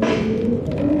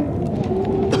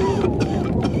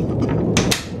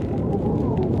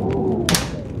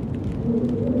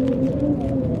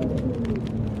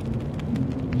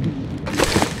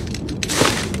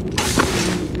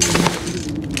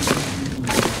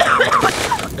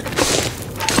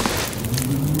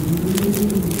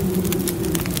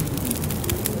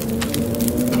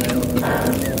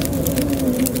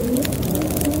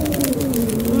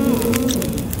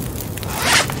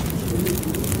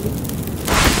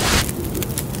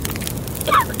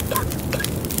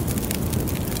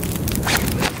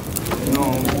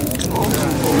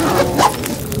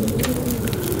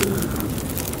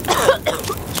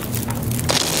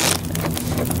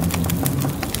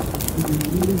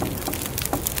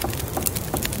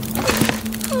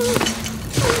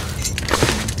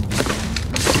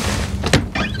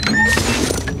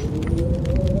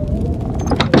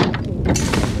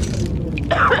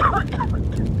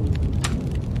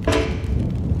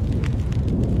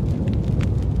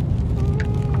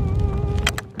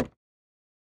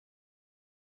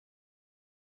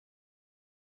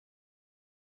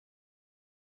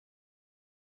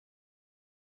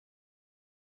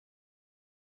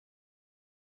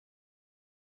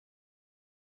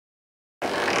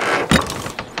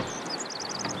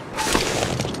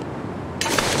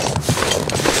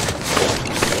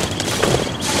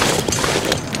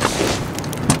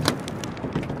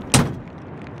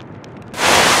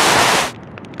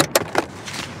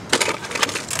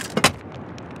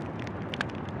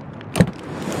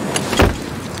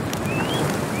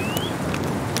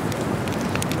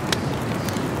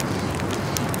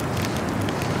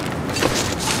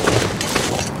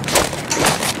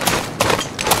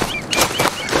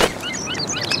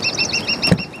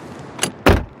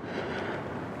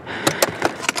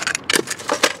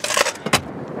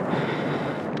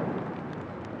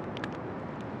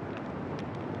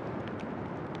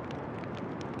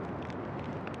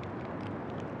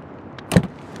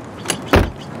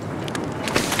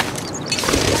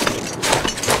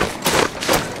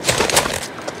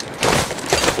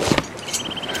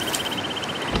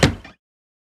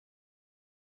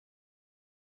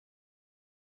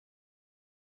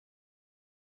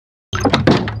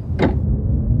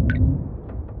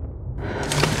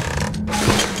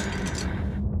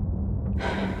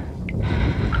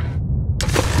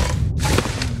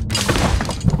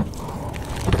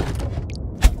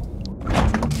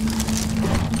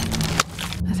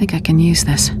 I think I can use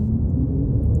this.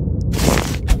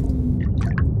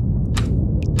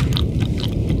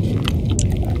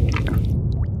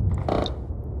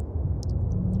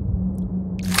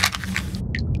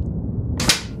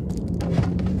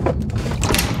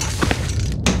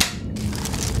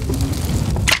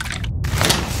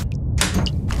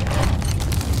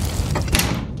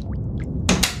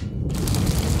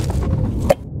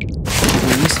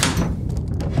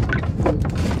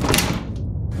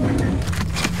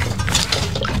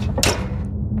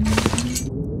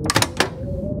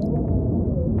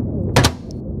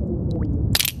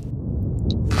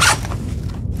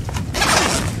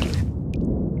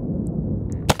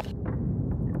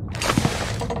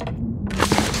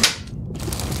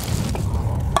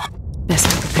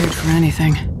 For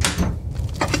anything.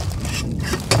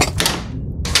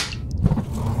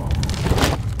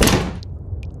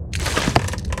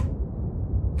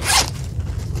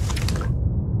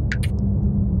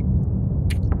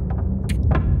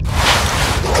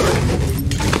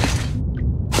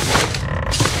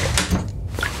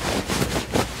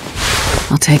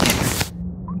 I'll take it.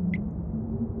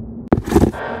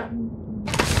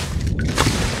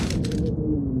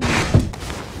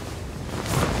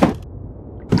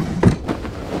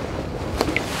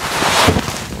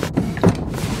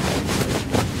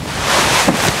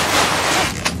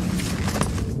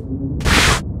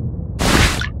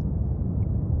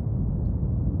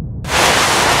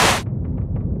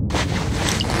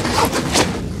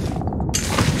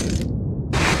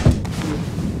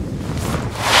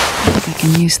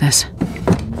 Can use this.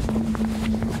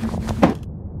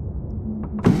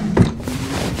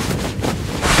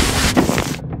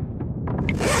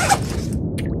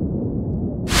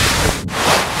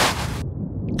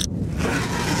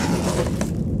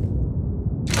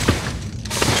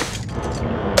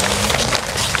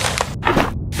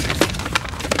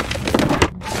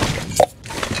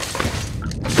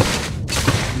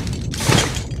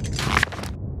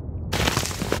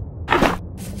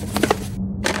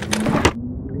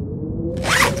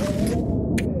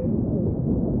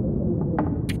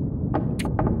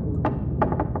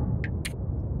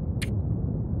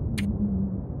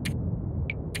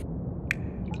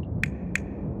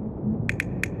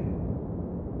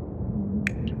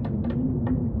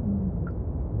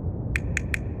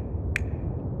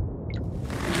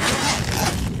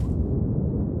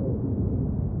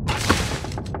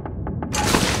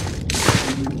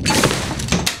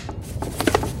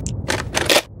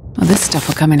 stuff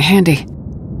will come in handy.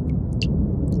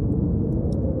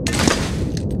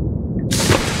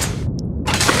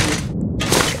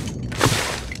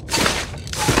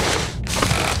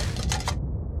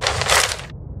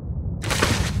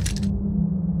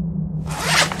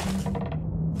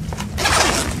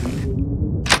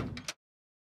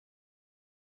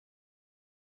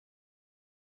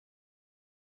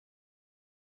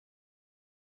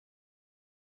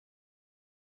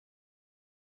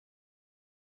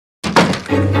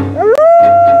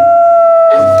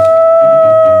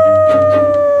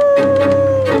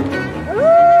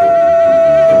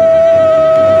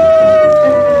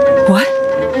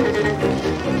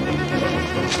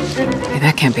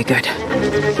 Can't be good.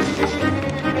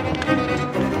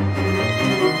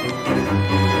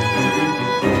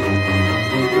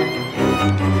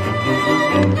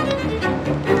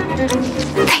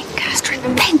 Think, Astrid,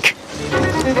 think!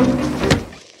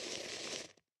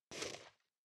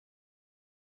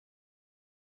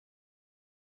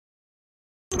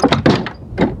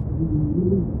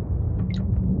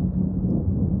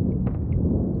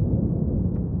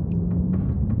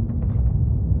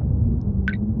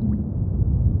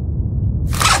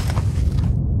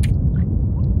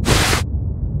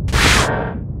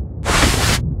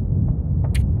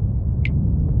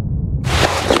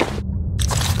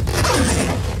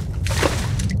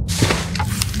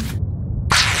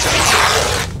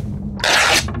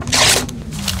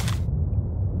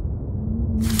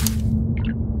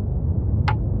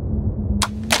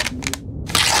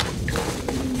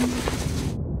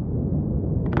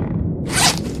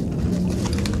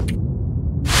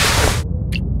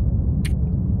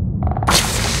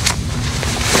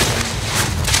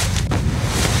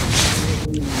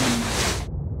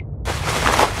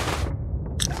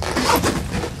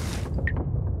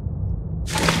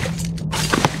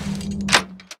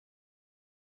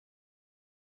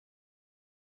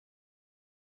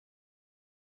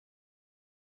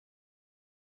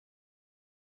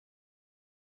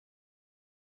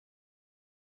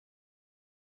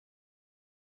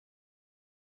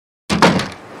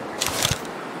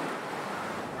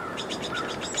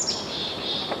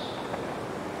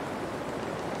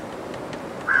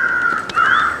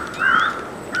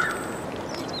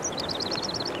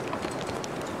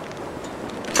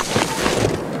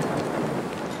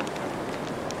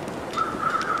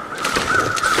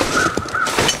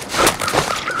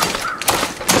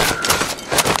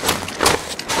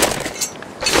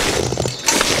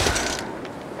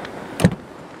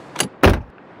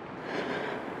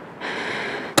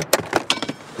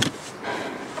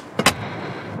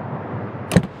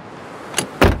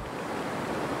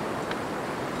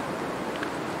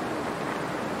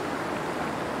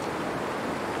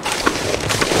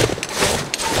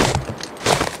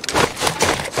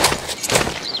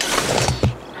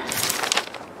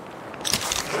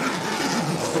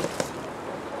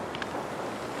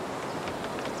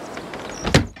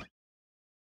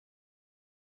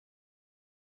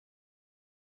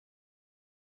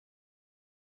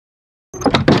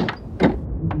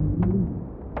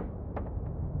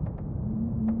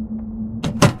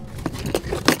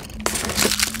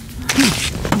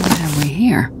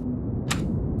 Here.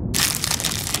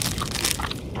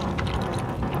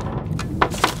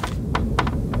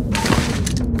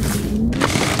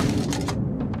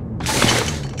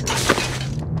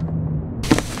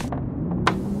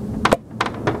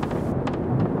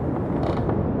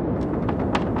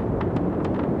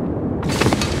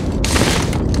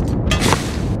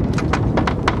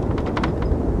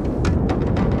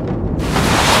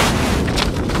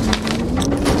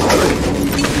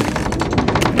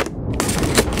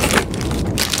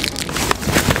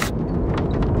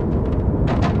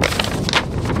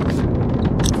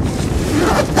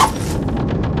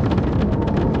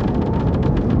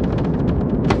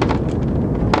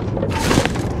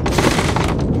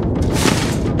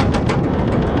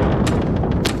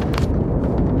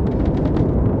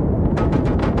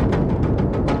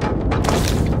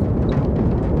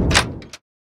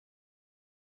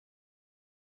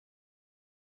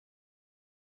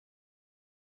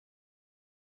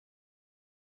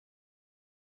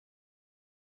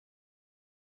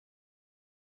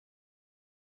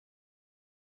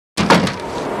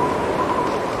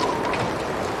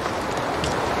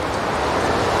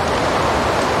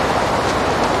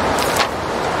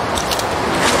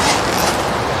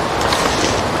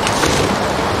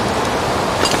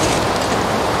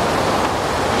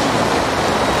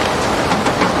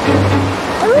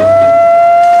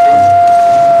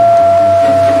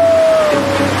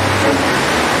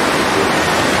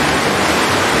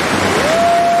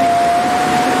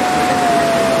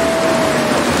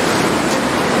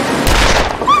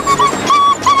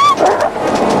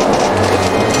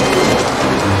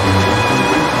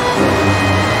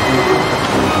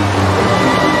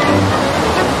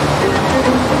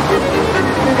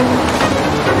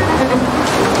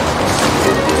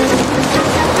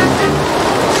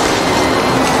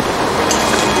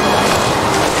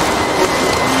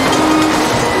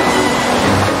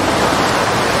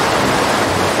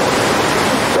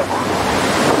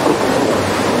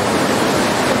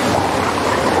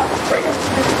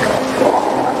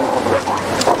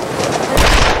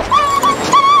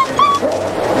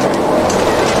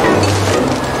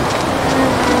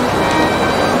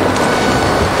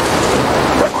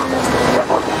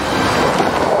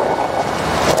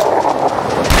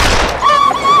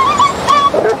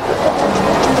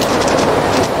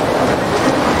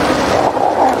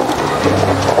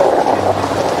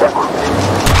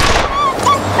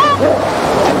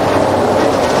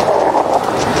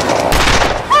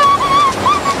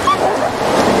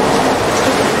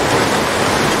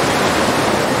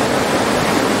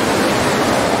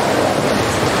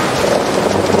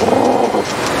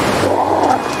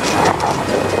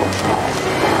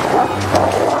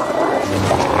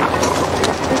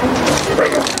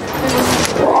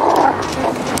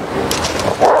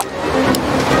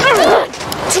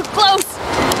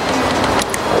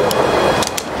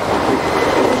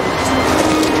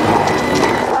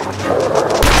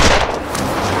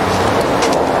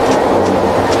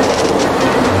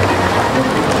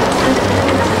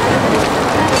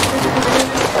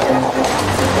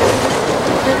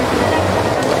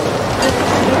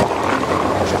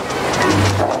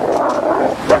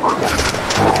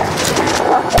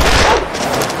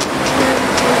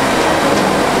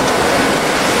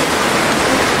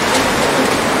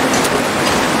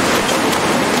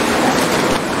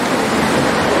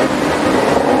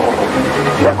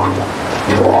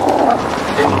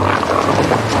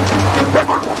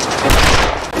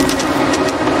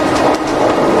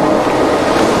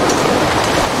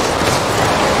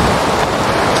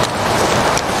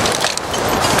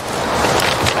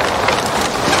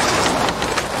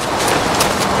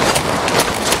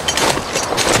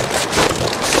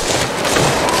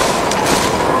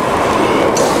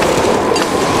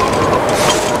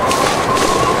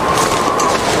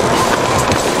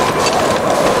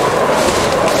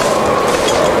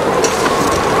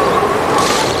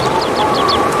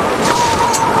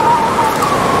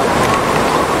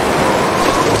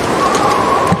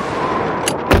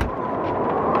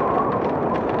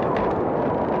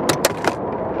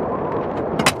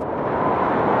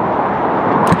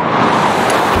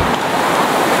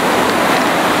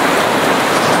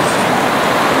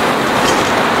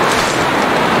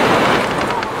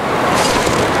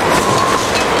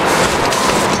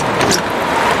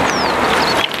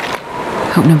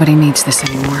 Hope nobody needs this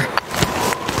anymore.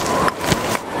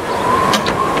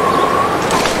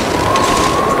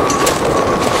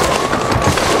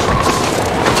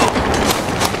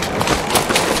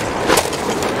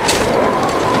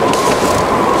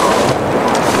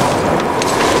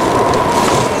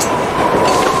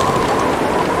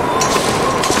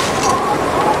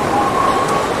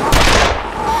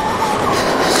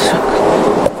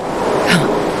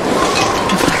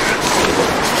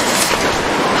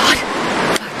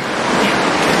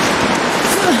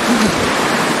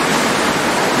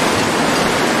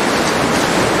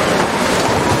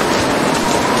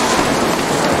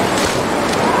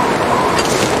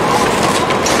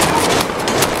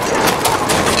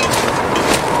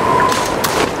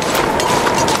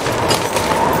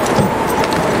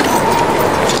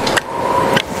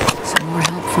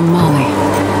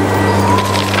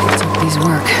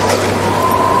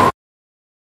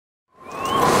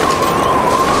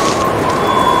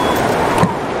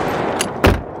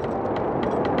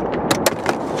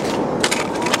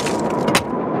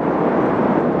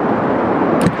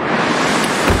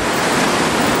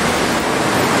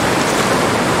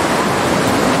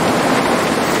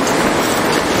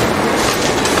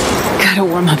 Gotta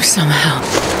warm up somehow.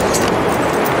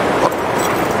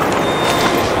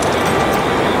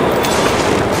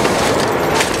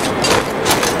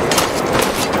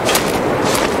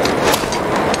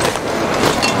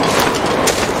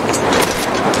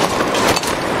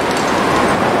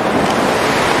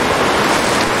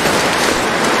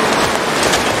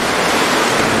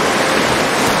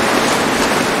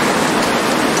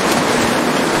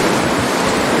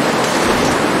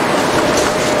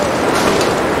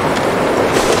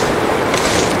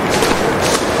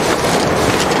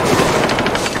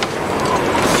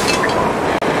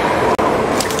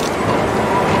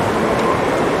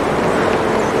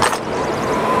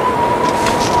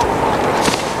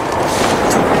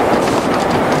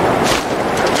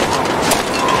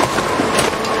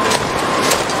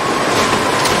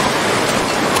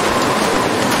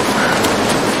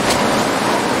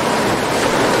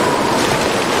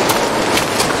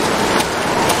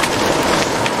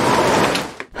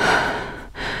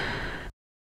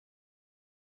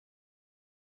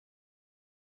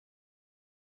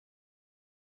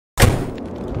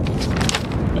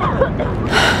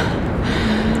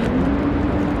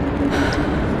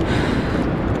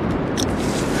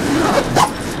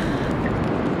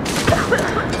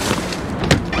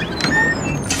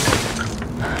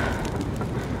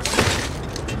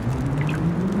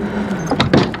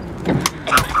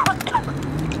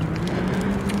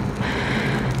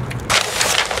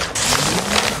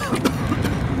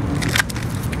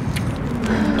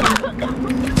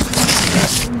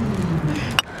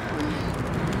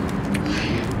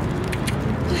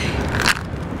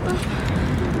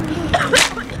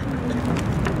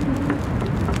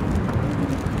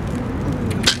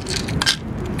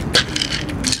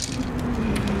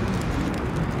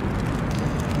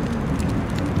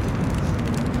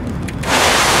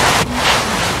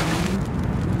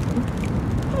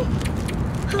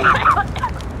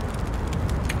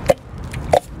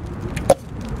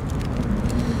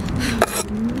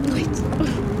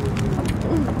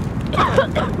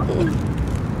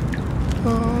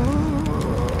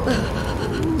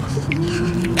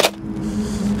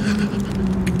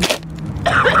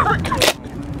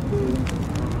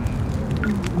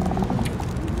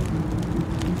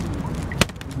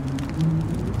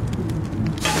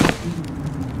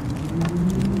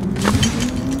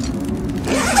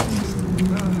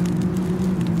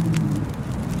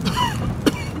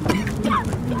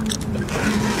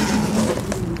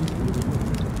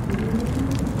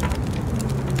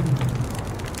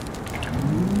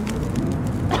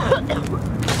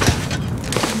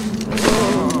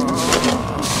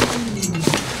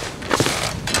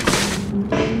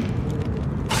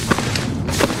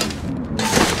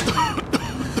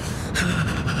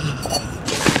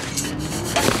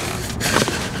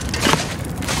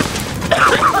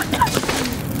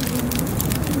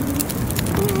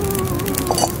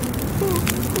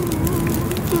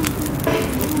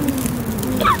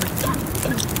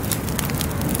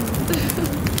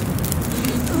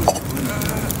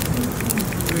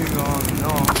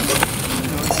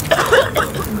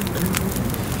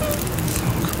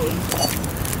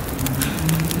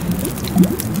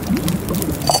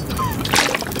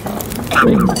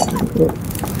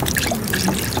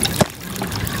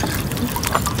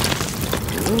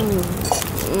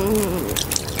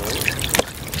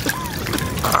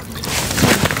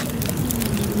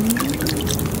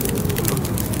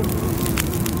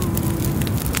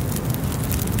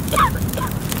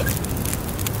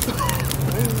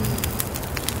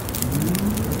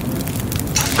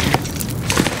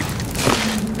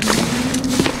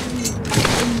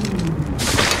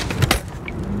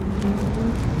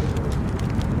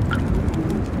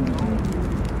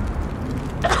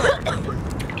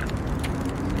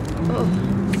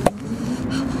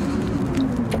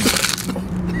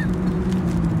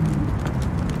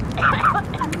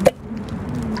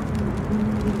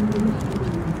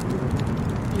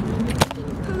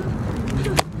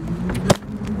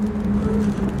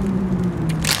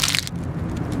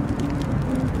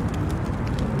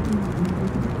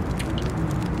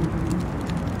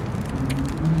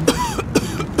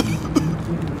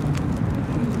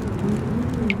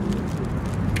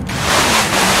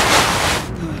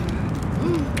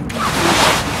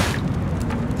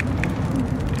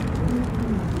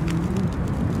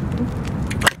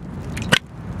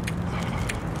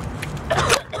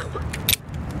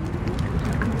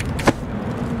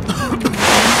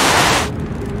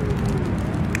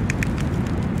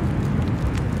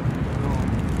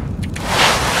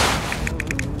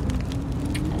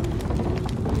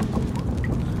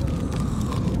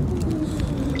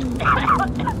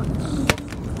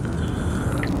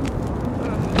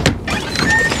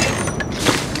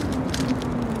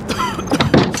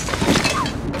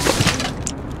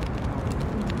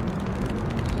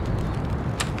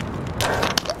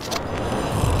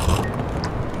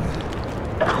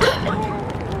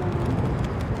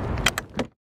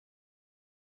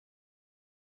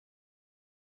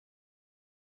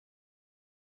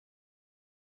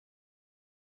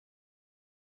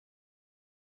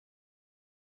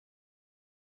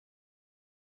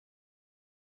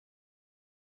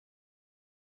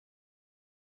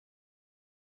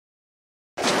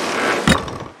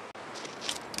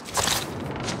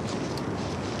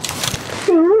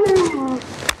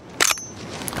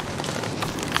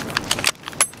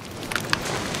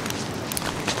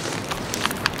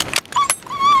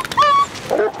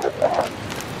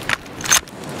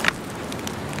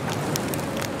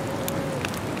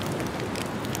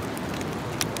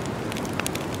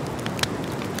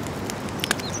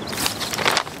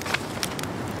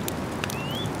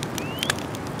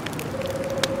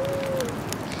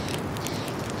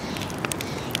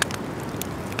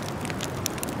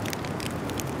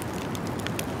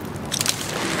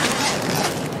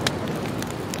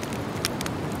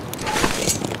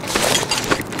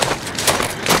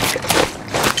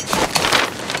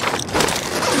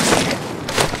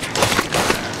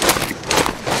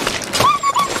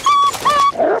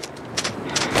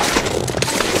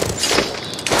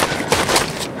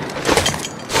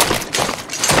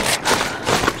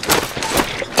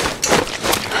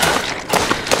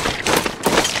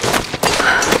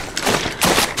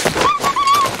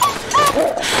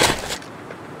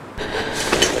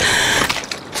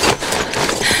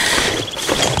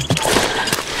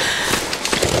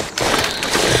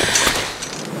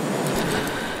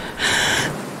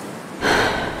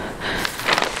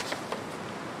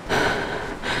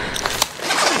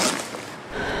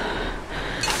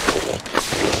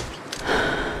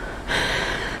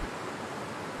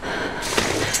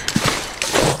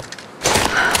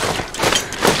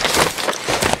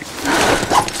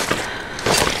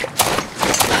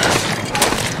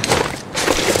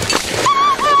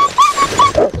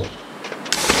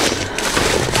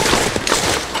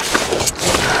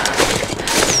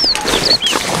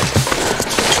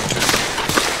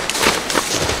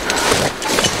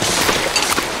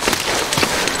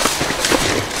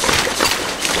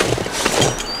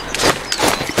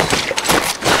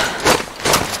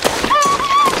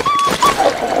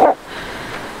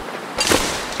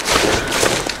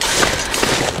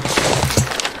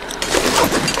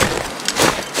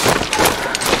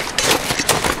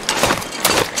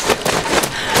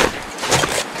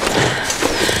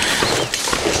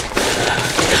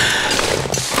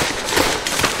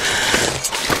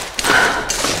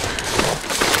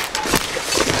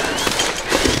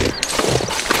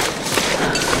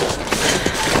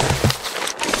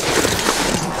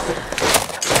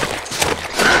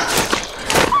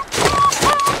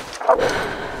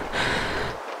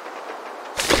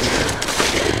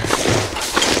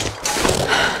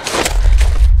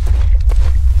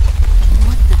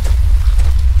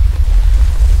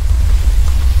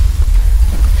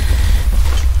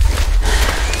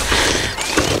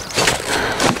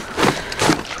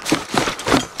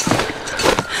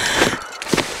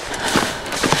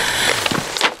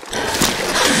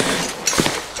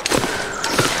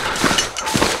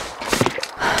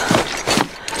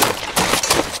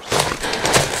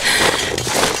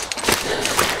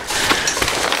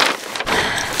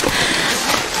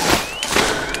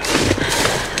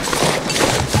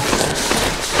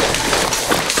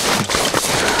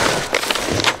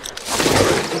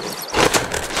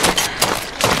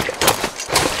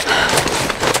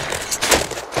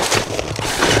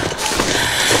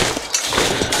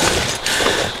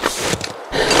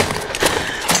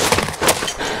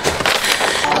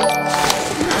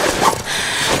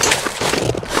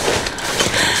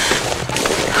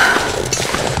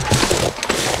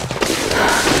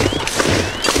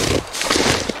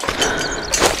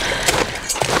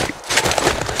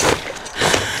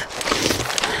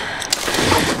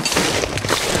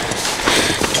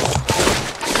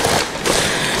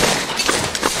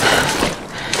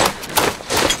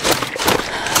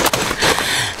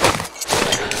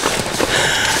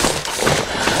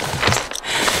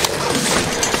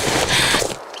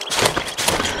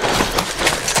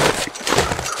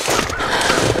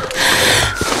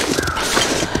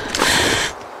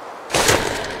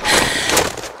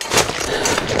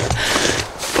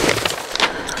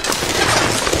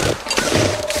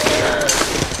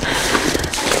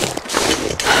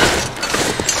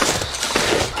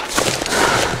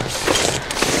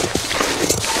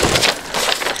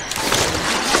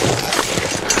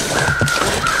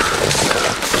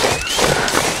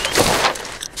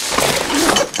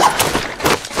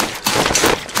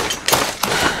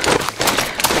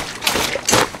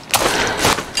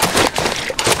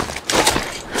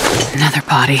 Another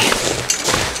body.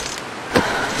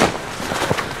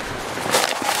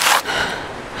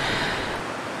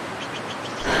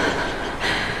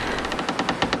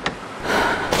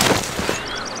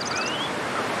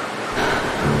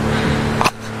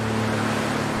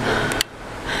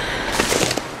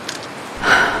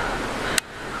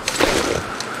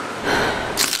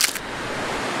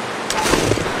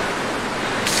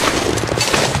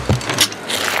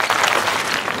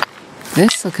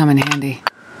 This'll come in handy.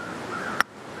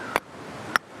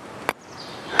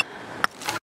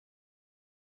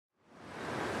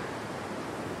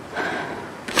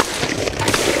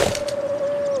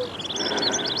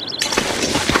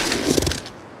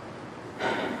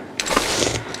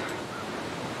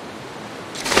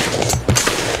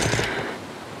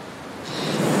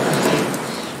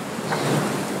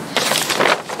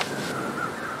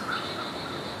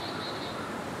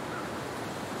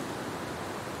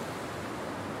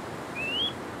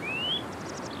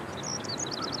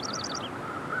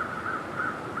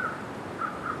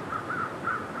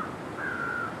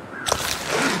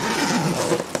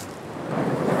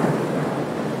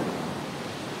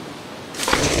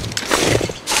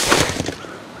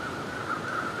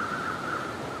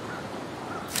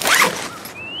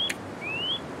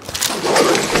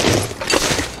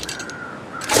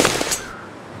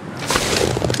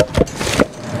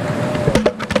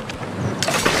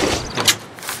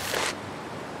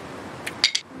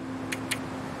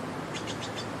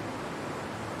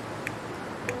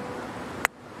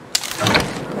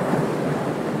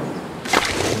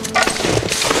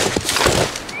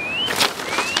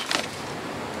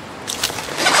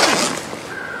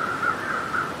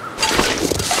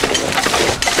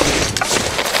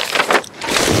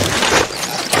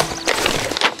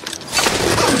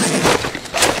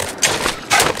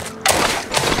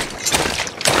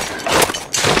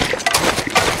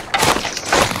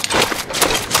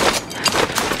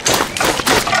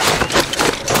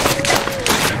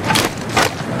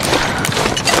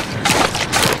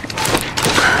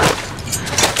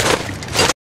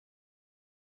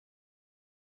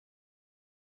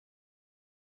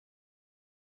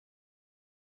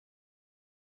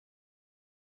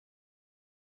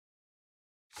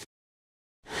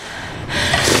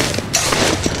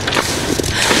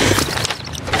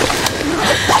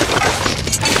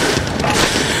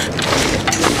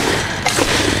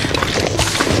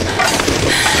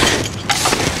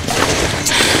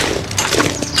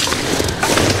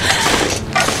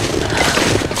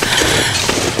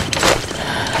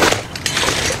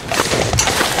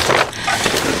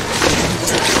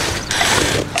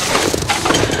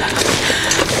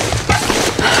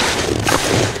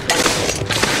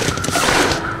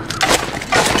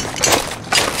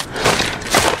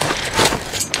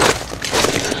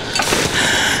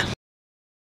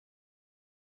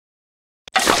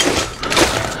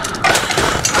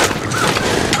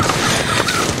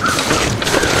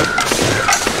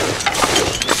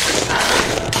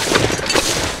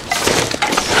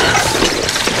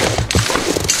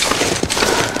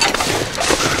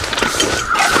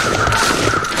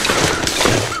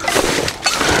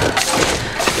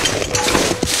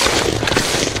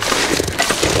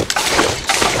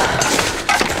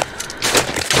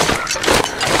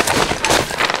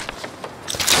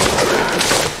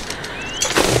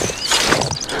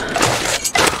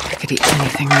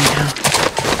 anything right now.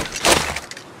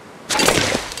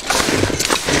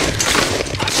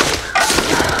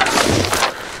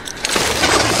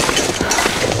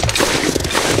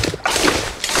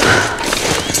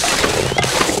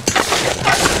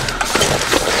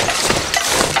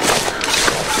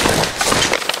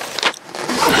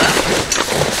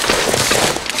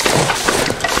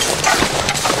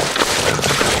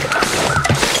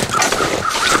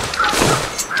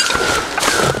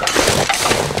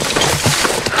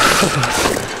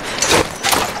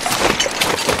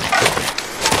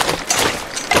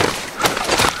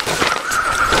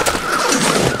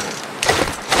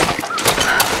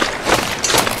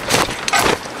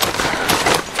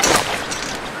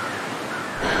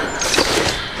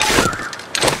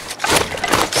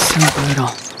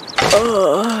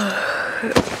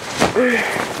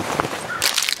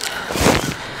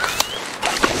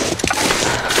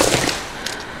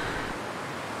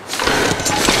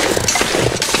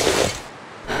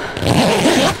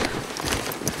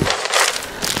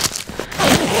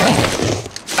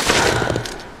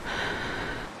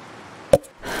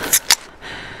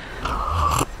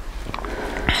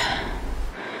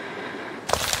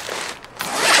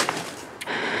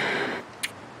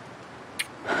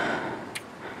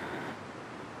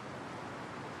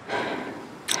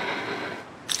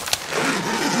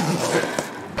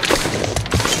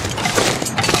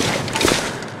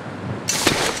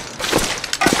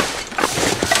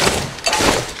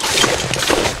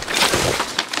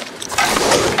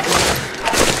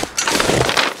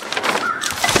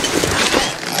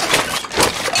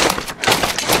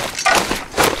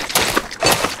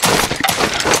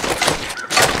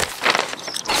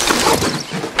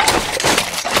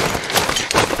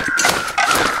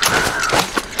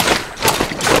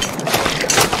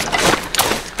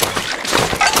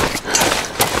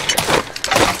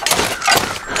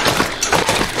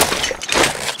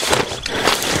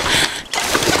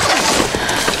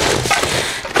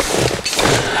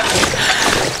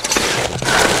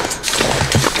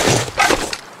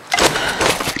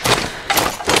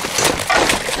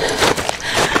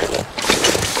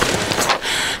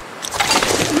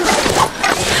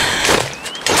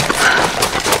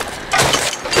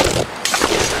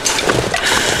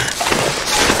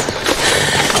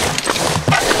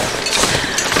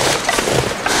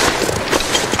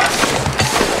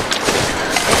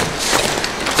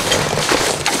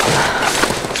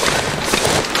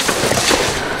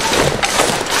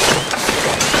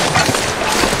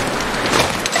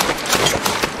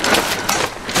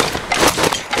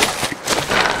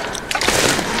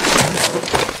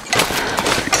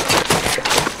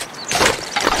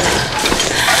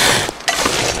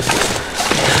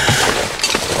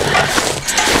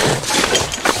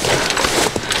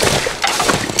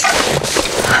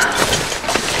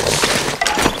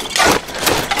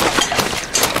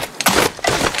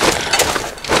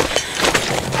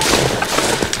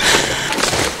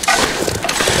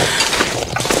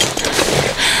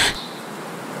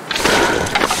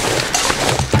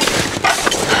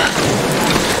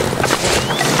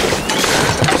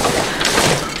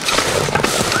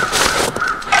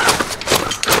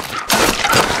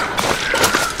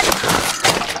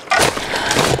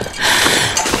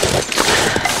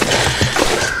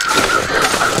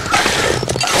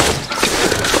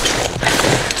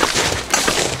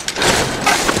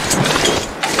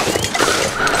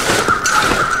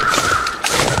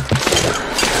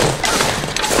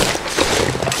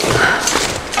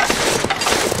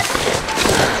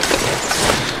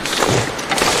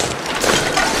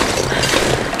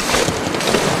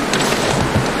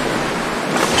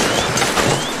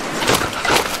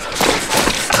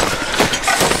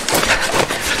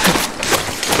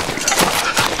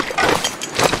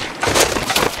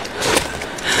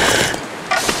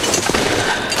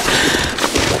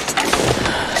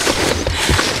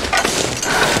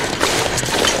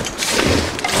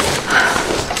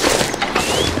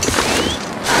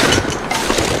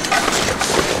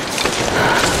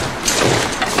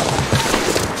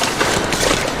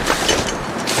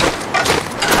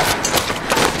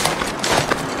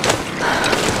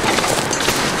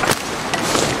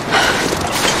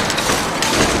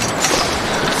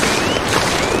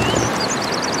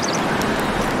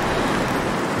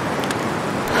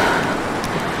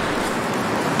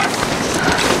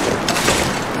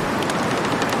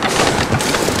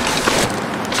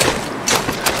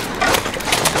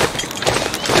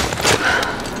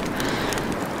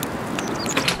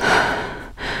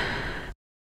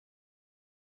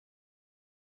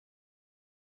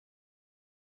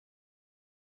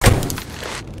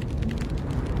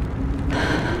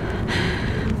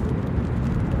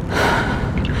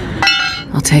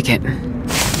 I'll take it.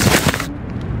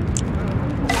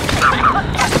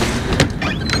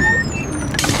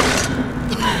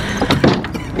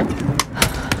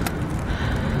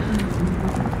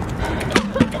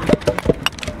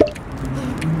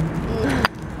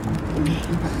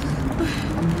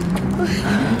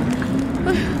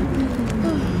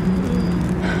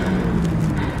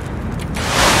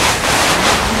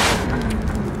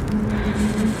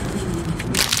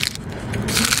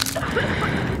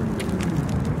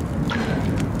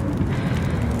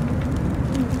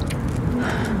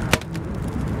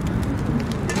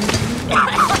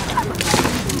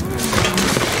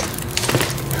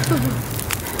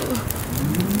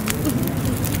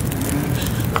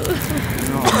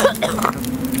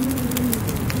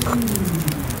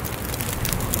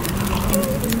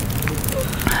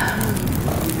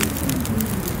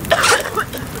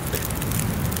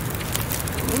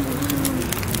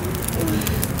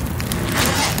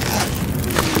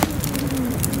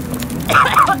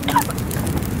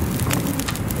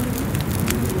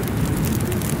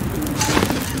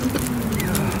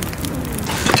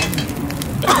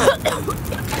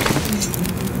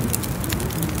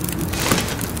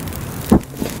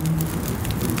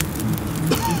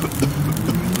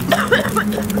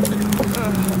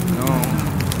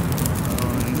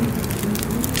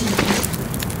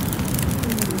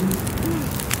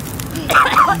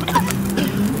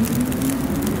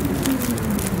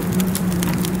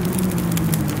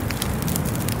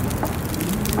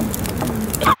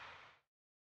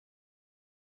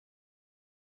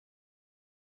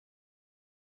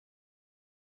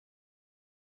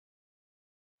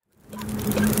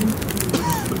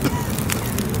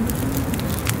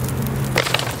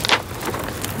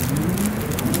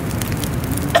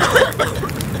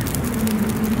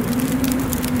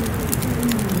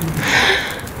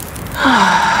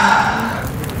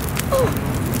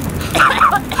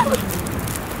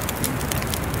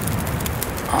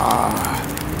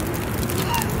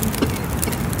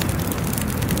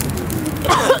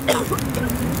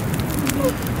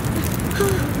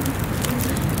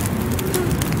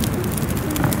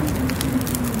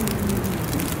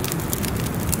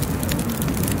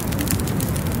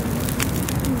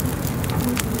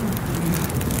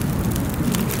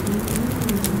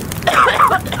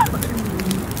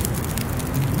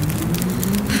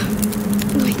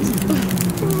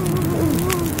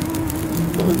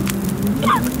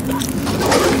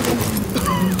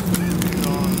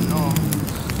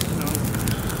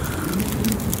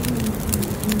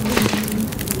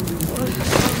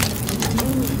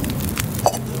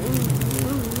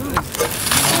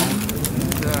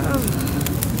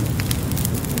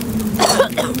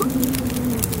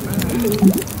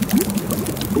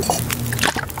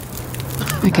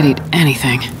 I could eat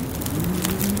anything.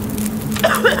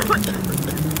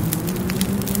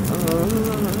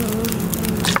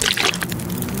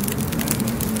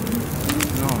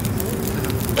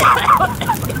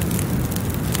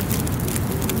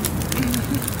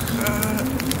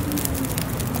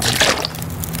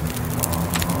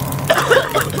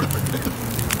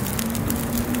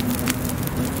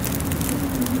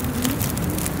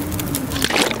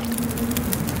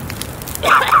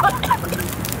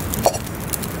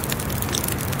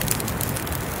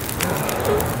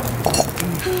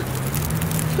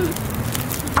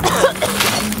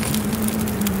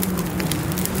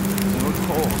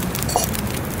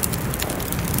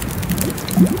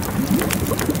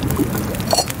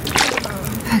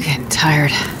 I'm getting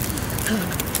tired.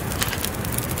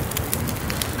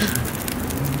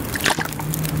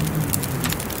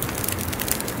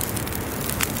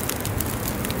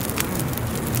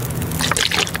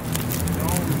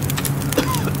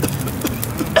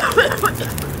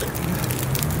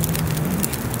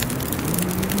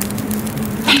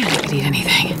 Man, I could eat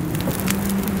anything.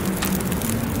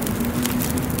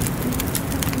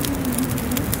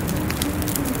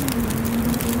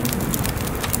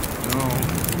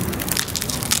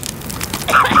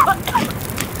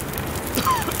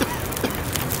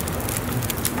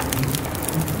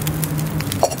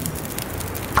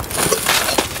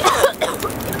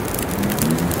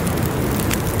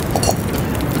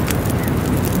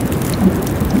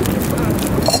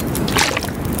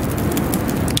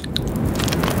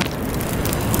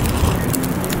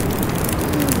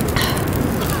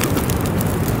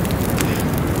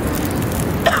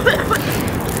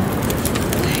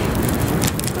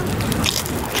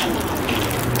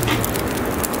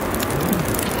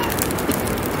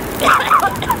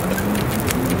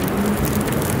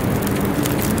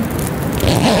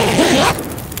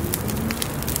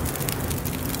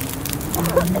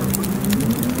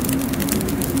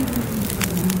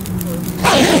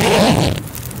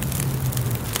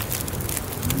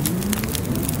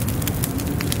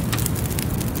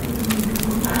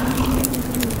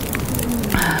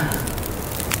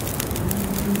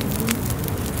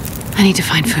 I need to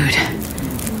find food.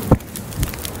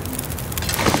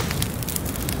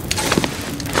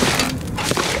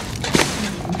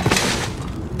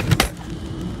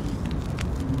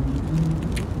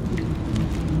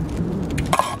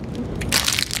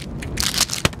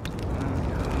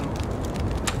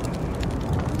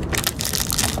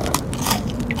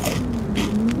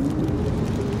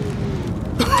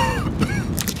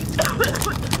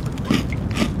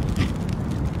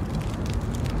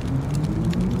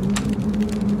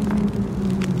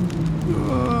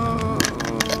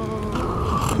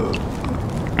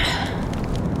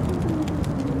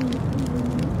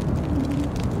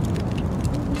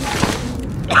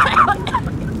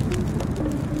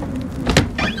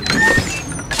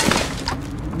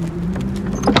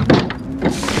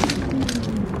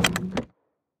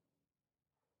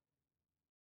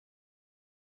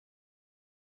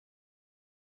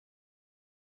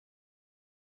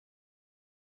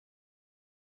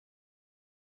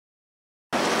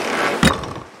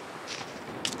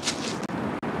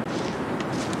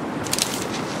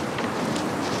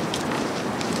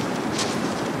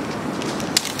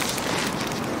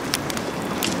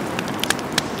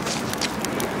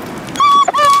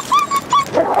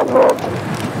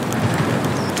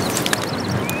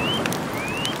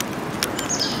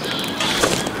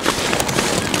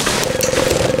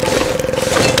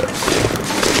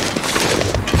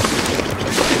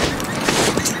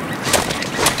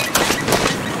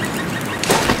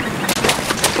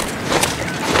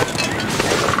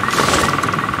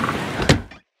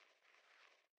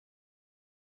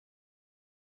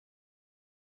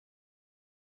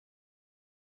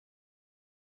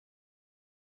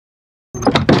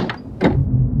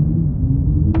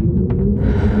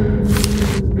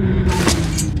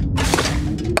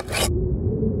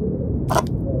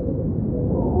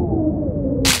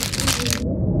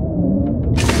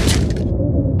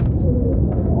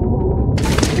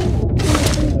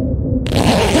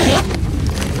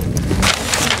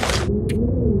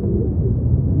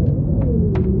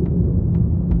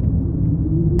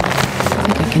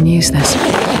 can use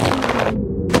this.